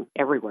seeing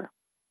everywhere.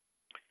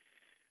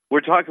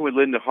 We're talking with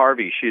Linda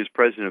Harvey. She is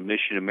president of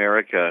Mission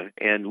America.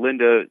 And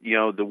Linda,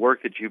 the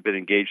work that you've been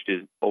engaged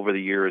in over the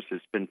years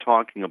has been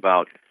talking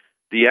about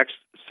the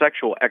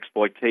sexual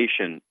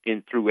exploitation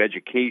through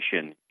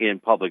education in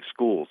public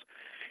schools.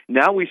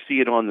 Now we see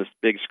it on this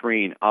big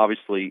screen,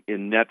 obviously,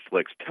 in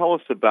Netflix. Tell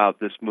us about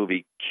this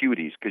movie,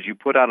 Cuties, because you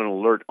put out an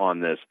alert on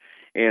this.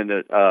 And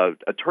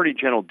Attorney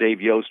General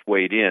Dave Yost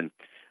weighed in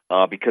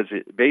because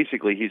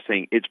basically he's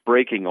saying it's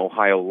breaking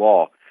Ohio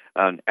law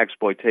on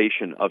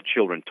exploitation of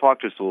children. Talk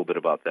to us a little bit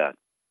about that.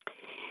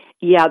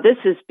 Yeah, this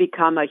has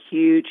become a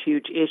huge,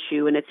 huge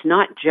issue, and it's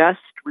not just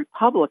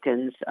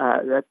Republicans.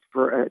 That's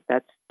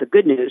the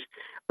good news.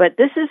 But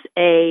this is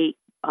a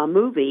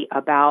movie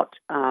about.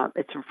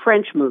 It's a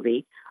French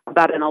movie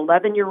about an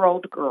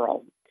 11-year-old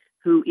girl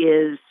who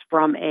is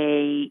from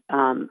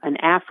an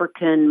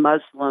African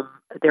Muslim.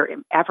 They're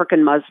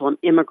African Muslim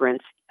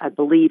immigrants, I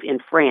believe, in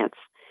France,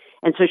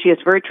 and so she has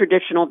very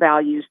traditional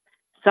values.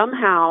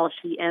 Somehow,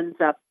 she ends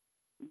up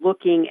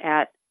looking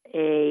at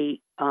a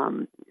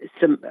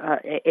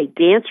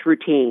dance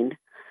routine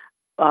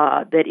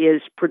that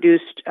is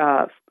produced,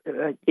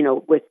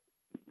 with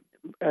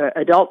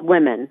adult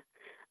women,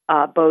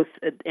 both,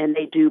 and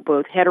they do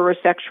both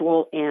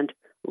heterosexual and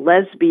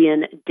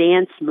lesbian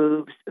dance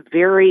moves,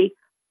 very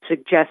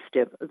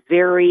suggestive,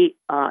 very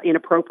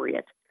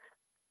inappropriate.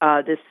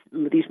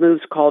 These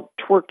moves called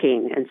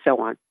twerking and so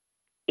on.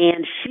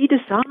 And she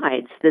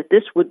decides that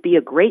this would be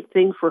a great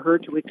thing for her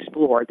to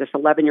explore, this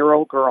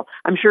 11-year-old girl.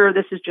 I'm sure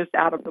this is just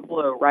out of the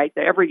blue, right?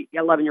 Every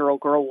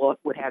 11-year-old girl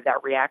would have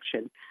that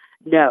reaction.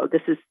 No,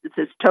 this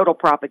is total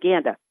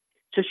propaganda.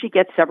 So she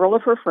gets several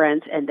of her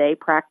friends, and they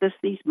practice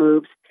these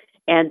moves,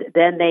 and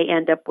then they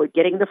end up with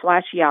getting the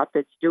flashy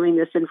outfits, doing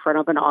this in front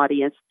of an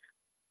audience.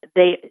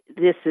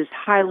 This is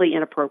highly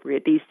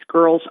inappropriate. These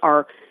girls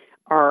are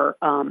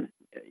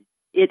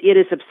it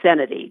is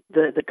obscenity.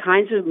 The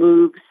kinds of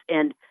moves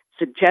and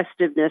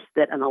suggestiveness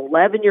that an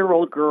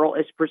 11-year-old girl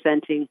is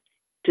presenting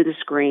to the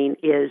screen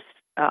is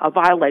a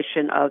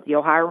violation of the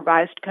Ohio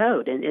Revised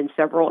Code in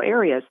several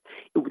areas.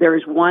 There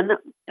is one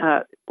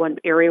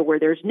area where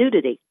there's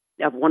nudity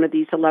of one of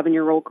these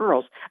 11-year-old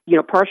girls,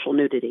 partial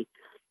nudity.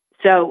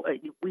 So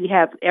we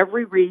have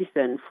every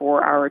reason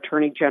for our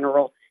Attorney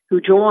General,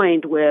 who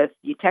joined with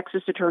the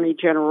Texas Attorney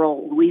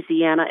General,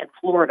 Louisiana, and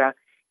Florida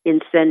in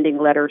sending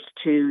letters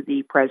to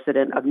the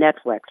president of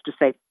Netflix to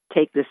say,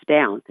 take this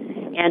down.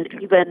 And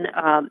even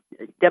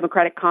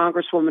Democratic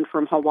Congresswoman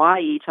from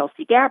Hawaii,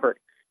 Tulsi Gabbard,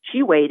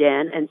 she weighed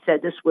in and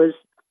said this was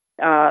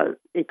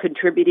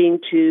contributing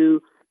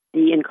to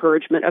the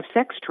encouragement of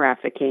sex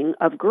trafficking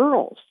of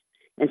girls.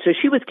 And so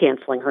she was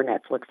canceling her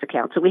Netflix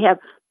account. So we have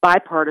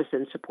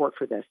bipartisan support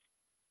for this.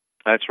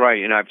 That's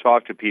right. And I've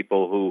talked to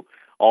people who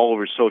all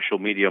over social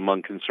media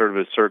among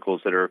conservative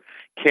circles that are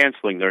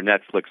canceling their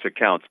Netflix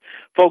accounts.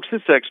 Folks,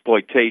 this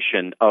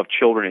exploitation of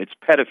children, it's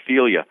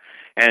pedophilia.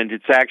 And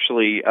it's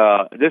actually,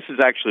 this is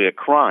actually a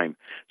crime.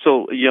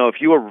 So, if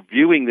you are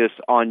viewing this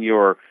on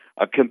your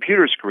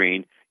computer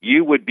screen,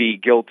 you would be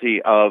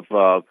guilty of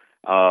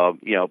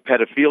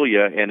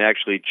pedophilia and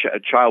actually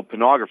child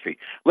pornography.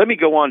 Let me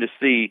go on to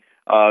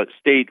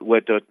state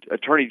what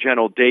Attorney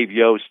General Dave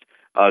Yost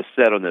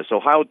said on this.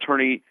 Ohio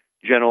Attorney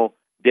General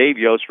Dave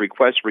Yost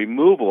requests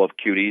removal of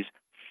Cuties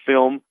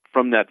film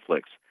from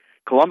Netflix.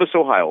 Columbus,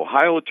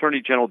 Ohio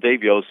Attorney General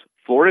Dave Yost,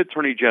 Florida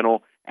Attorney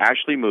General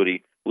Ashley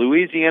Moody,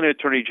 Louisiana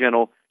Attorney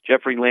General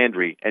Jeffrey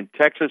Landry, and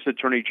Texas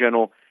Attorney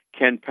General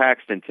Ken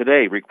Paxton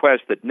today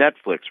request that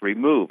Netflix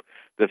remove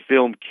the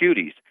film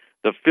Cuties.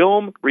 The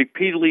film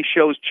repeatedly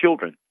shows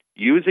children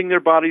using their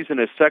bodies in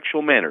a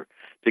sexual manner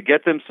to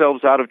get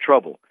themselves out of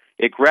trouble.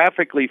 It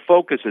graphically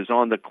focuses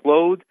on the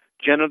clothed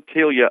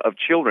genitalia of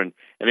children,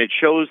 and it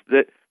shows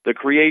that the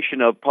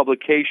creation of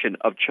publication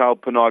of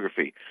child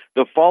pornography.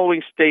 The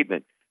following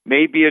statement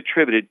may be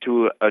attributed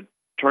to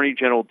Attorney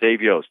General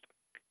Dave Yost.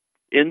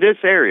 In this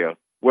area,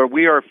 where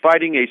we are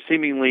fighting a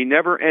seemingly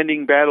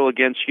never-ending battle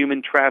against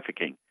human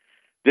trafficking,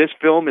 this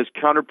film is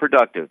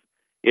counterproductive.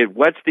 It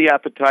whets the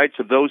appetites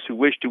of those who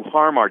wish to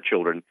harm our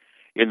children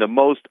in the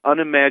most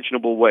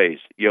unimaginable ways,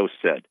 Yost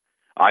said.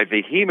 I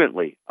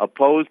vehemently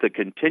oppose the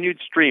continued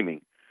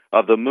streaming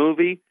of the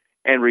movie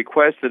and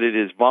request that it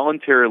is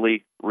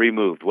voluntarily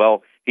removed.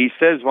 Well, he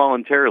says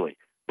voluntarily,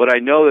 but I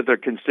know that they're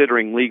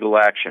considering legal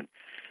action.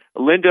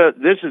 Linda,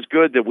 this is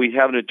good that we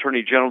have an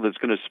attorney general that's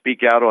going to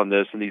speak out on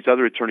this, and these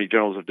other attorney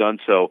generals have done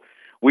so.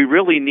 We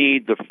really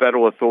need the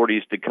federal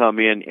authorities to come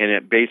in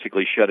and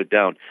basically shut it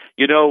down.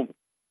 You know,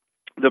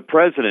 the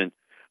president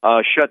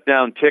shut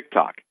down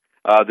TikTok,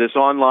 this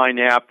online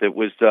app that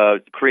was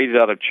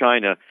created out of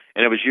China,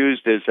 and it was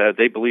used as,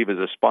 they believe, as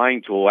a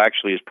spying tool,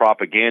 actually as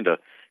propaganda,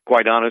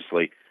 quite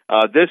honestly.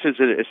 This is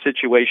a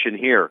situation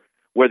here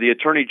where the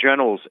attorney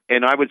generals,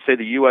 and I would say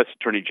the U.S.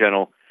 attorney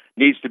general,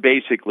 needs to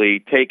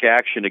basically take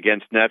action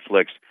against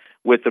Netflix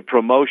with the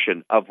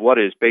promotion of what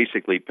is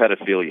basically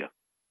pedophilia.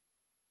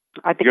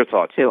 I think your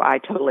thoughts? Too. I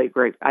totally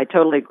agree.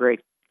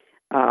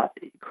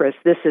 Chris.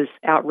 This is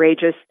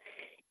outrageous.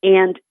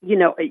 And, you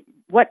know,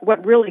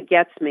 what really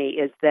gets me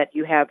is that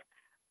you have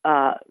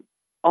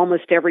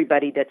almost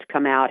everybody that's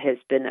come out has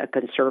been a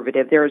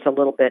conservative. There is a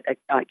little bit,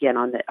 again,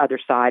 on the other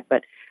side,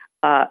 but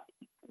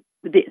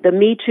the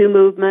Me Too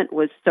movement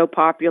was so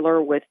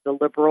popular with the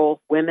liberal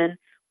women.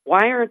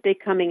 Why aren't they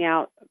coming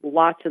out,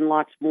 lots and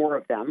lots more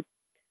of them,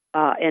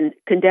 and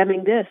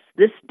condemning this?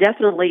 This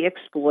definitely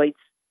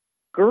exploits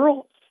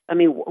girls. I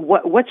mean,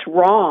 what's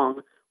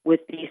wrong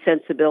with the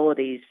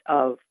sensibilities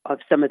of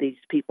some of these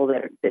people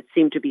that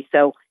seem to be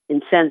so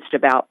incensed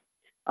about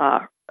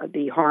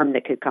the harm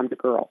that could come to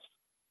girls?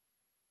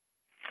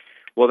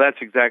 Well, that's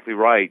exactly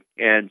right.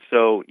 And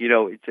so, you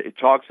know, it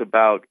talks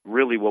about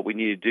really what we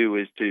need to do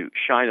is to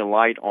shine a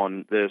light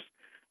on this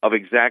of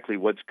exactly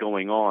what's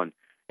going on.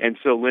 And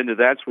so, Linda,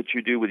 that's what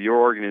you do with your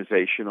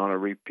organization on a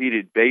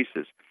repeated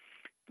basis.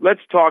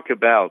 Let's talk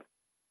about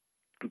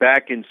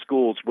back in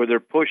schools where they're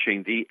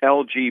pushing the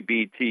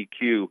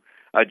LGBTQ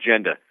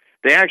agenda.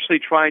 They actually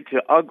tried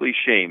to ugly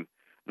shame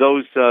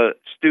those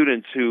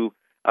students who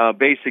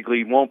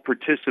basically won't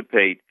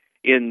participate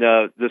in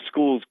the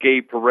school's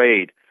gay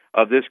parade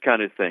of this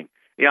kind of thing.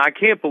 Yeah, I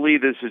can't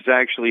believe this is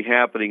actually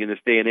happening in this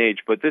day and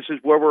age, but this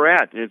is where we're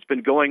at, and it's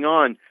been going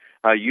on.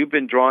 You've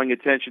been drawing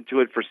attention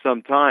to it for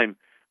some time.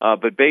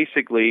 But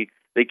basically,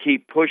 they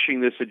keep pushing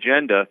this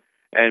agenda,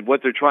 and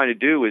what they're trying to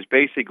do is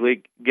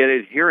basically get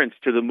adherence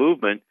to the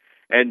movement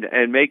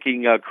and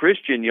making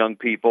Christian young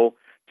people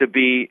to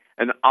be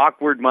an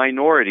awkward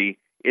minority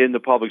in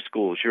the public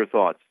schools. Your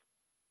thoughts?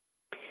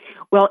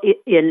 Well,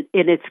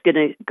 it's going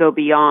to go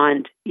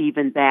beyond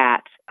even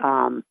that.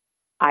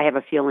 I have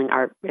a feeling,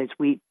 as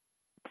we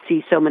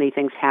see so many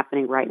things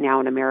happening right now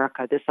in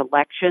America, this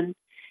election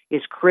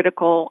is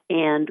critical,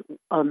 and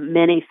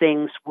many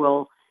things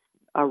will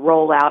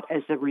roll out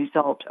as a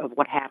result of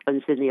what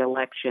happens in the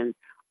election.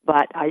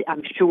 But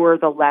I'm sure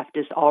the left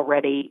is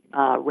already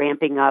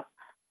ramping up,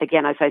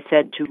 again, as I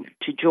said,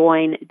 to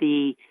join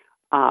the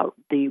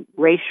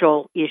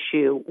racial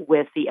issue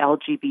with the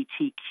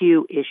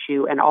LGBTQ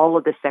issue and all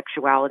of the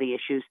sexuality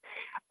issues.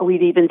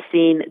 We've even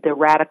seen the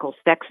radical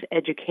sex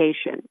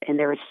education, and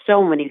there are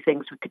so many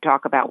things we could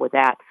talk about with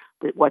that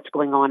what's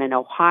going on in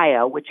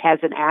Ohio, which has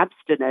an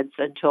abstinence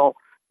until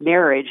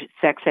marriage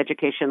sex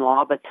education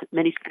law, but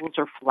many schools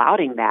are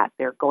flouting that.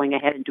 They're going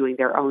ahead and doing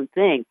their own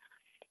thing.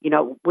 You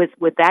know,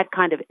 with that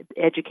kind of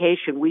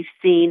education, we've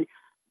seen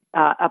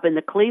up in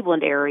the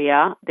Cleveland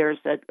area, there's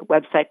a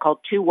website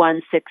called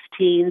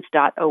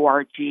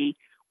 216teens.org,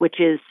 which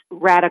is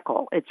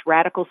radical. It's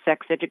radical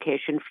sex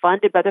education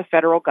funded by the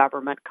federal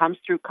government, comes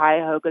through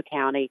Cuyahoga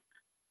County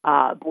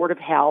Board of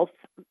Health,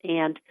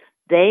 and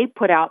they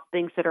put out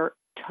things that are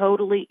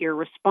totally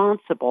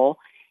irresponsible.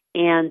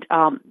 And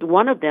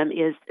one of them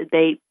is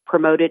they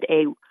promoted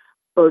a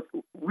both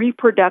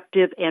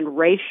reproductive and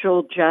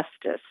racial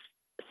justice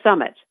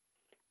summit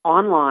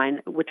online,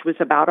 which was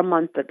about a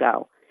month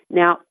ago.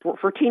 Now,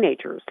 for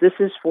teenagers, this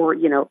is for,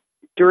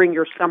 during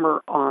your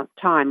summer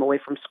time away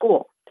from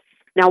school.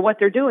 Now, what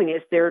they're doing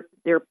is they're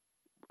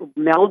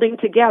melding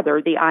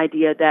together the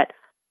idea that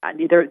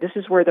this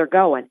is where they're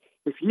going.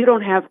 If you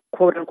don't have,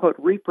 quote unquote,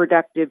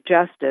 reproductive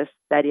justice,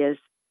 that is,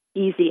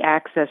 easy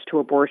access to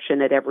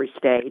abortion at every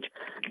stage,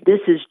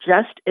 this is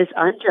just as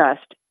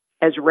unjust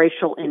as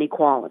racial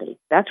inequality.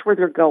 That's where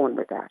they're going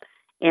with that.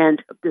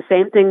 And the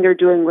same thing they're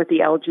doing with the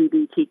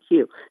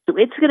LGBTQ. So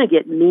it's going to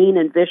get mean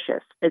and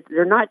vicious.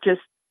 They're not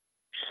just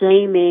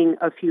shaming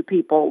a few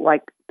people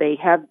like they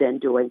have been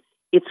doing.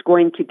 It's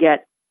going to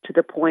get to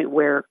the point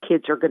where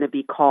kids are going to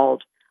be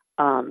called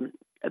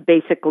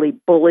basically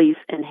bullies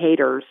and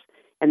haters,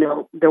 and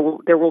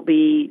there will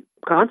be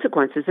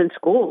consequences in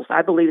schools.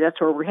 I believe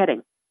that's where we're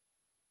heading.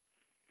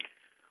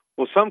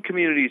 Well, some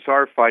communities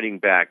are fighting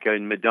back.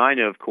 In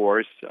Medina, of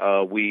course,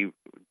 we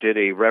did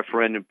a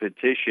referendum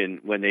petition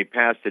when they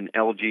passed an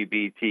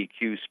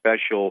LGBTQ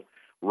special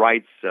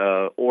rights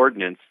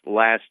ordinance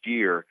last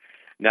year.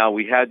 Now,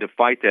 we had to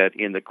fight that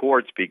in the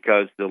courts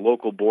because the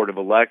local board of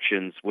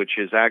elections, which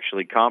is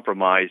actually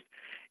compromised,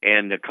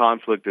 and the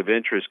conflict of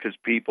interest because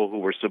people who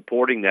were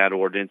supporting that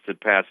ordinance that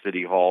passed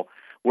City Hall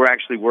were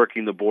actually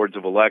working the boards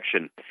of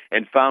election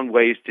and found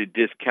ways to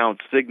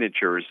discount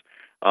signatures,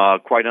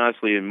 quite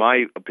honestly, in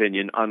my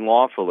opinion,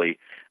 unlawfully.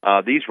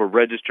 These were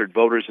registered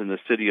voters in the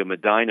city of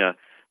Medina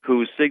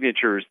whose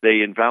signatures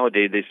they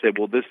invalidated. They said,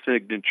 well, this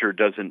signature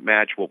doesn't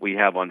match what we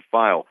have on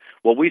file.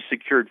 Well, we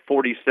secured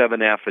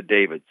 47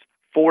 affidavits,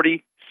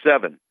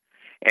 47.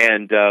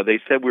 And they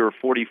said we were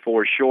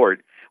 44 short.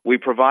 We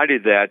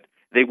provided that.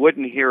 They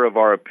wouldn't hear of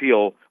our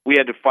appeal. We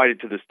had to fight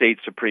it to the state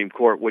Supreme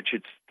Court, which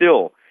it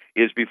still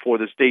is before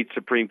the state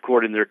Supreme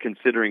Court, and they're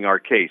considering our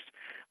case.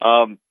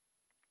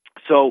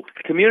 So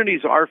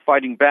communities are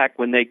fighting back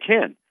when they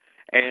can.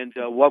 And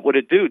what would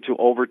it do to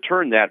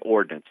overturn that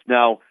ordinance?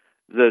 Now,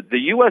 the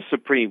U.S.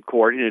 Supreme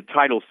Court, in a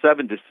Title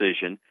VII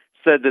decision,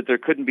 said that there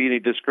couldn't be any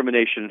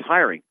discrimination in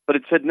hiring, but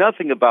it said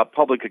nothing about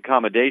public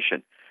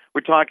accommodation.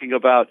 We're talking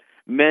about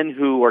men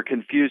who are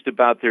confused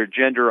about their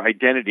gender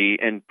identity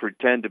and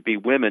pretend to be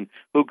women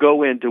who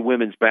go into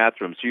women's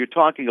bathrooms. So you're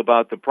talking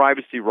about the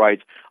privacy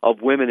rights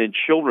of women and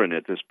children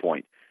at this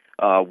point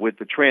with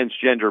the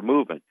transgender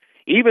movement.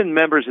 Even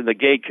members in the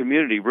gay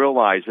community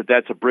realize that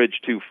that's a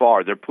bridge too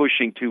far. They're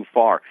pushing too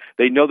far.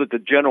 They know that the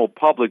general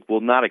public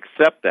will not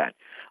accept that.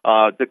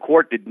 The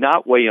court did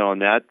not weigh on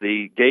that.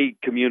 The gay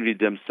community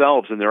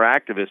themselves and their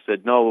activists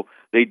said no,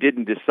 they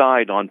didn't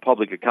decide on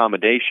public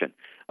accommodation.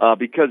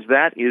 Because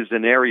that is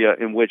an area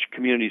in which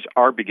communities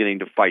are beginning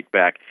to fight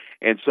back.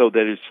 And so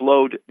that has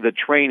slowed the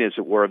train, as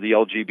it were, of the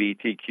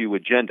LGBTQ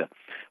agenda.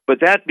 But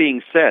that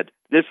being said,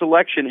 this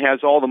election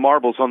has all the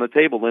marbles on the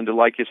table, Linda,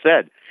 like you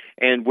said.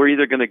 And we're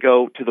either going to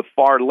go to the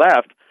far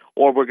left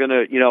or we're going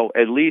to,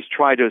 at least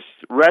try to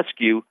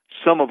rescue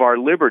some of our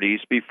liberties,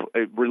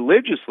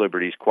 religious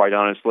liberties, quite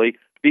honestly,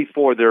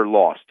 before they're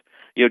lost.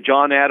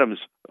 John Adams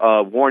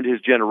warned his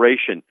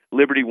generation,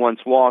 liberty once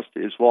lost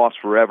is lost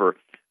forever.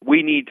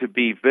 We need to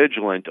be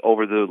vigilant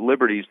over the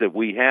liberties that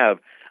we have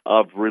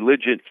of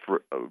religious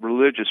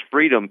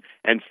freedom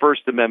and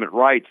First Amendment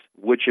rights,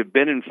 which have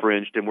been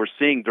infringed, and we're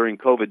seeing during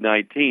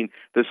COVID-19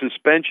 the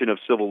suspension of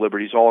civil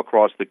liberties all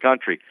across the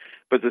country.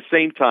 But at the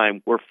same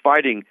time, we're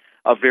fighting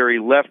a very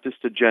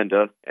leftist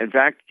agenda, in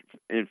fact,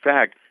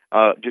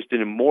 just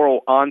an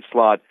immoral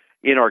onslaught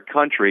in our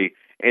country,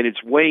 and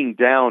it's weighing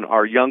down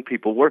our young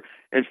people.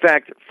 In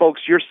fact,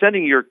 folks, you're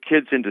sending your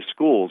kids into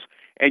schools,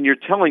 and you're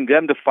telling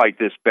them to fight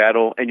this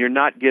battle, and you're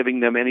not giving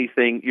them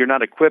anything, you're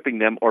not equipping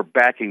them or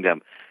backing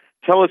them.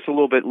 Tell us a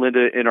little bit,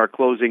 Linda, in our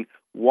closing,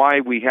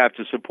 why we have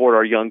to support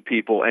our young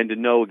people and to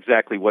know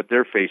exactly what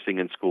they're facing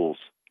in schools.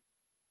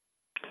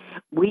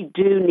 We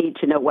do need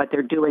to know what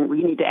they're doing.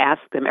 We need to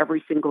ask them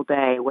every single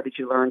day, what did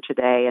you learn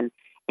today? And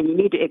you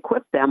need to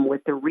equip them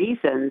with the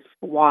reasons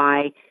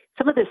why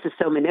some of this is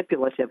so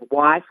manipulative.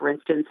 Why, for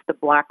instance, the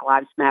Black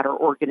Lives Matter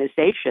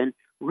organization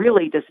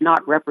really does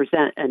not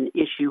represent an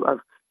issue of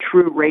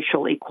true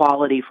racial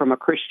equality from a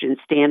Christian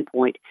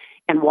standpoint,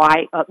 and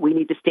why we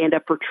need to stand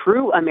up for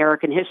true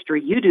American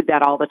history. You do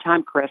that all the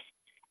time, Chris,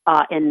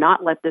 and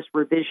not let this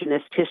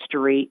revisionist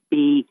history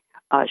be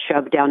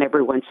shoved down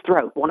everyone's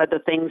throat. One of the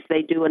things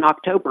they do in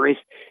October is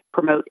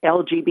promote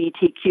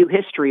LGBTQ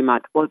History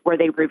Month, where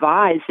they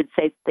revise and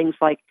say things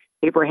like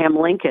Abraham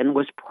Lincoln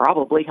was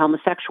probably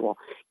homosexual.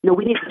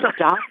 We need to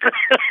stop.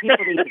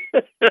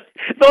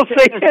 Don't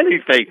say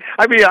anything.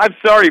 I mean, I'm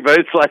sorry, but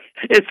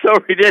it's so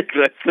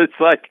ridiculous. It's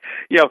like,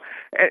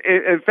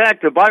 in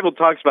fact, the Bible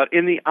talks about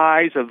in the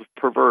eyes of the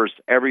perverse,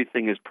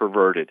 everything is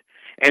perverted.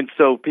 And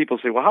so people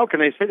say, well, how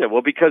can they say that?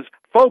 Well, because,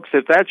 folks,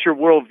 if that's your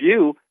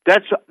worldview,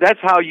 that's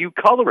how you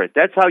color it.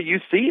 That's how you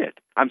see it.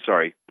 I'm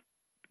sorry.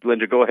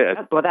 Linda, go ahead.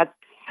 Well,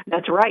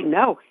 that's right.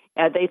 No,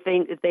 they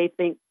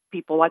think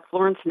people like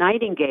Florence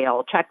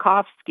Nightingale,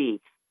 Tchaikovsky,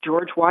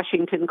 George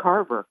Washington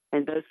Carver,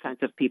 and those kinds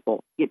of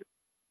people.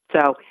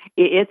 So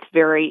it's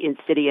very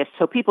insidious.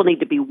 So people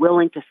need to be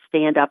willing to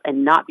stand up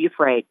and not be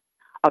afraid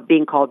of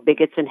being called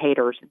bigots and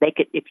haters.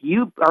 If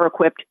you are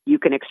equipped, you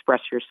can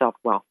express yourself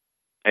well.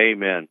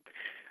 Amen.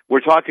 We're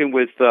talking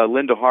with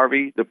Linda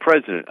Harvey, the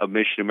president of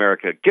Mission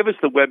America. Give us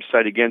the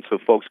website again so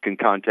folks can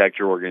contact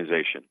your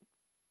organization.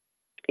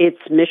 It's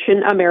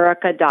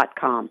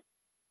missionamerica.com.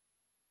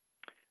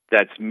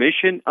 That's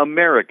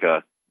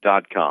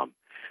missionamerica.com.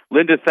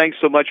 Linda, thanks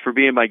so much for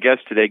being my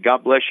guest today.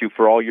 God bless you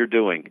for all you're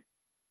doing.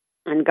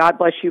 And God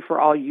bless you for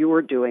all you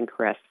are doing,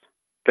 Chris.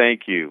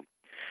 Thank you.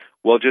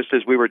 Well, just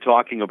as we were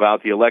talking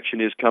about, the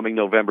election is coming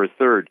November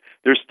 3rd.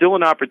 There's still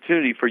an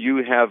opportunity for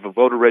you to have a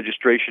voter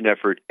registration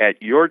effort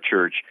at your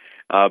church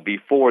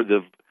before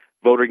the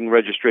voting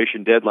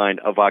registration deadline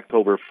of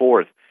October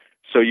 4th.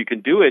 So you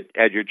can do it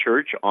at your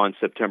church on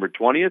September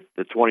 20th,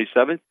 the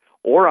 27th,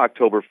 or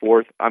October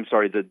 4th. I'm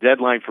sorry, the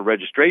deadline for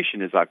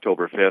registration is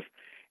October 5th,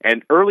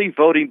 and early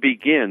voting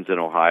begins in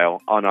Ohio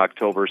on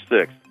October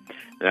 6th.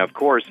 Now, of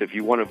course, if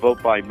you want to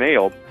vote by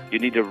mail, you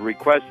need to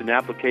request an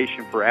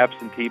application for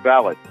absentee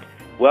ballot.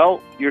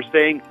 Well, you're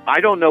saying, I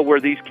don't know where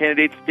these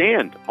candidates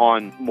stand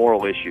on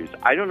moral issues.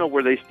 I don't know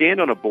where they stand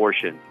on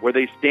abortion, where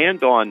they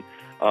stand on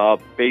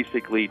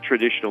basically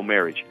traditional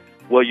marriage.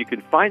 Well, you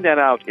can find that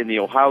out in the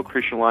Ohio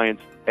Christian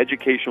Alliance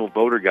Educational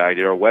Voter Guide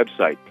at our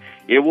website.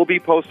 It will be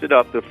posted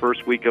up the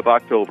first week of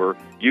October.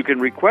 You can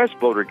request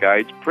voter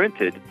guides,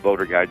 printed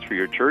voter guides for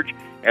your church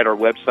at our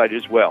website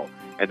as well,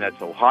 and that's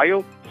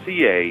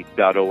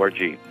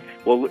ohioca.org.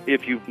 Well,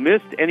 if you've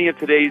missed any of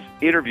today's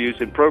interviews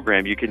and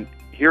program, you can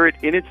hear it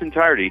in its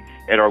entirety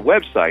at our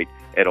website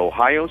at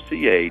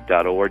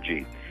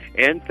ohioca.org.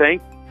 And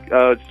thank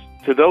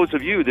to those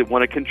of you that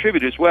want to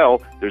contribute as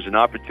well. There's an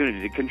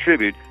opportunity to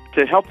contribute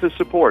to help to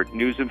support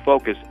News in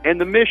Focus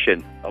and the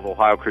mission of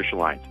Ohio Christian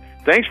Alliance.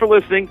 Thanks for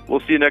listening.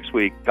 We'll see you next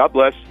week. God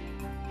bless.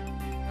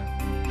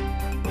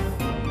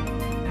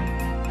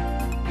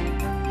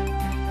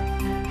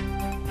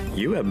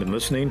 You have been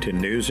listening to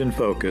News in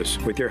Focus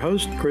with your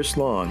host, Chris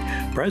Long,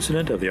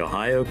 President of the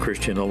Ohio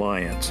Christian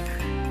Alliance.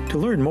 To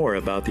learn more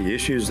about the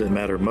issues that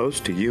matter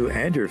most to you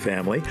and your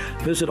family,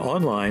 visit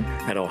online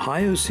at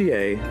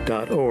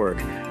ohioca.org.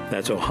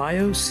 That's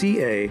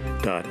ohioca.org.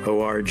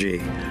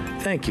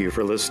 Thank you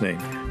for listening.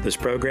 This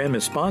program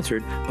is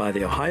sponsored by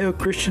the Ohio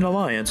Christian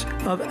Alliance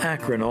of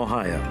Akron,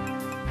 Ohio.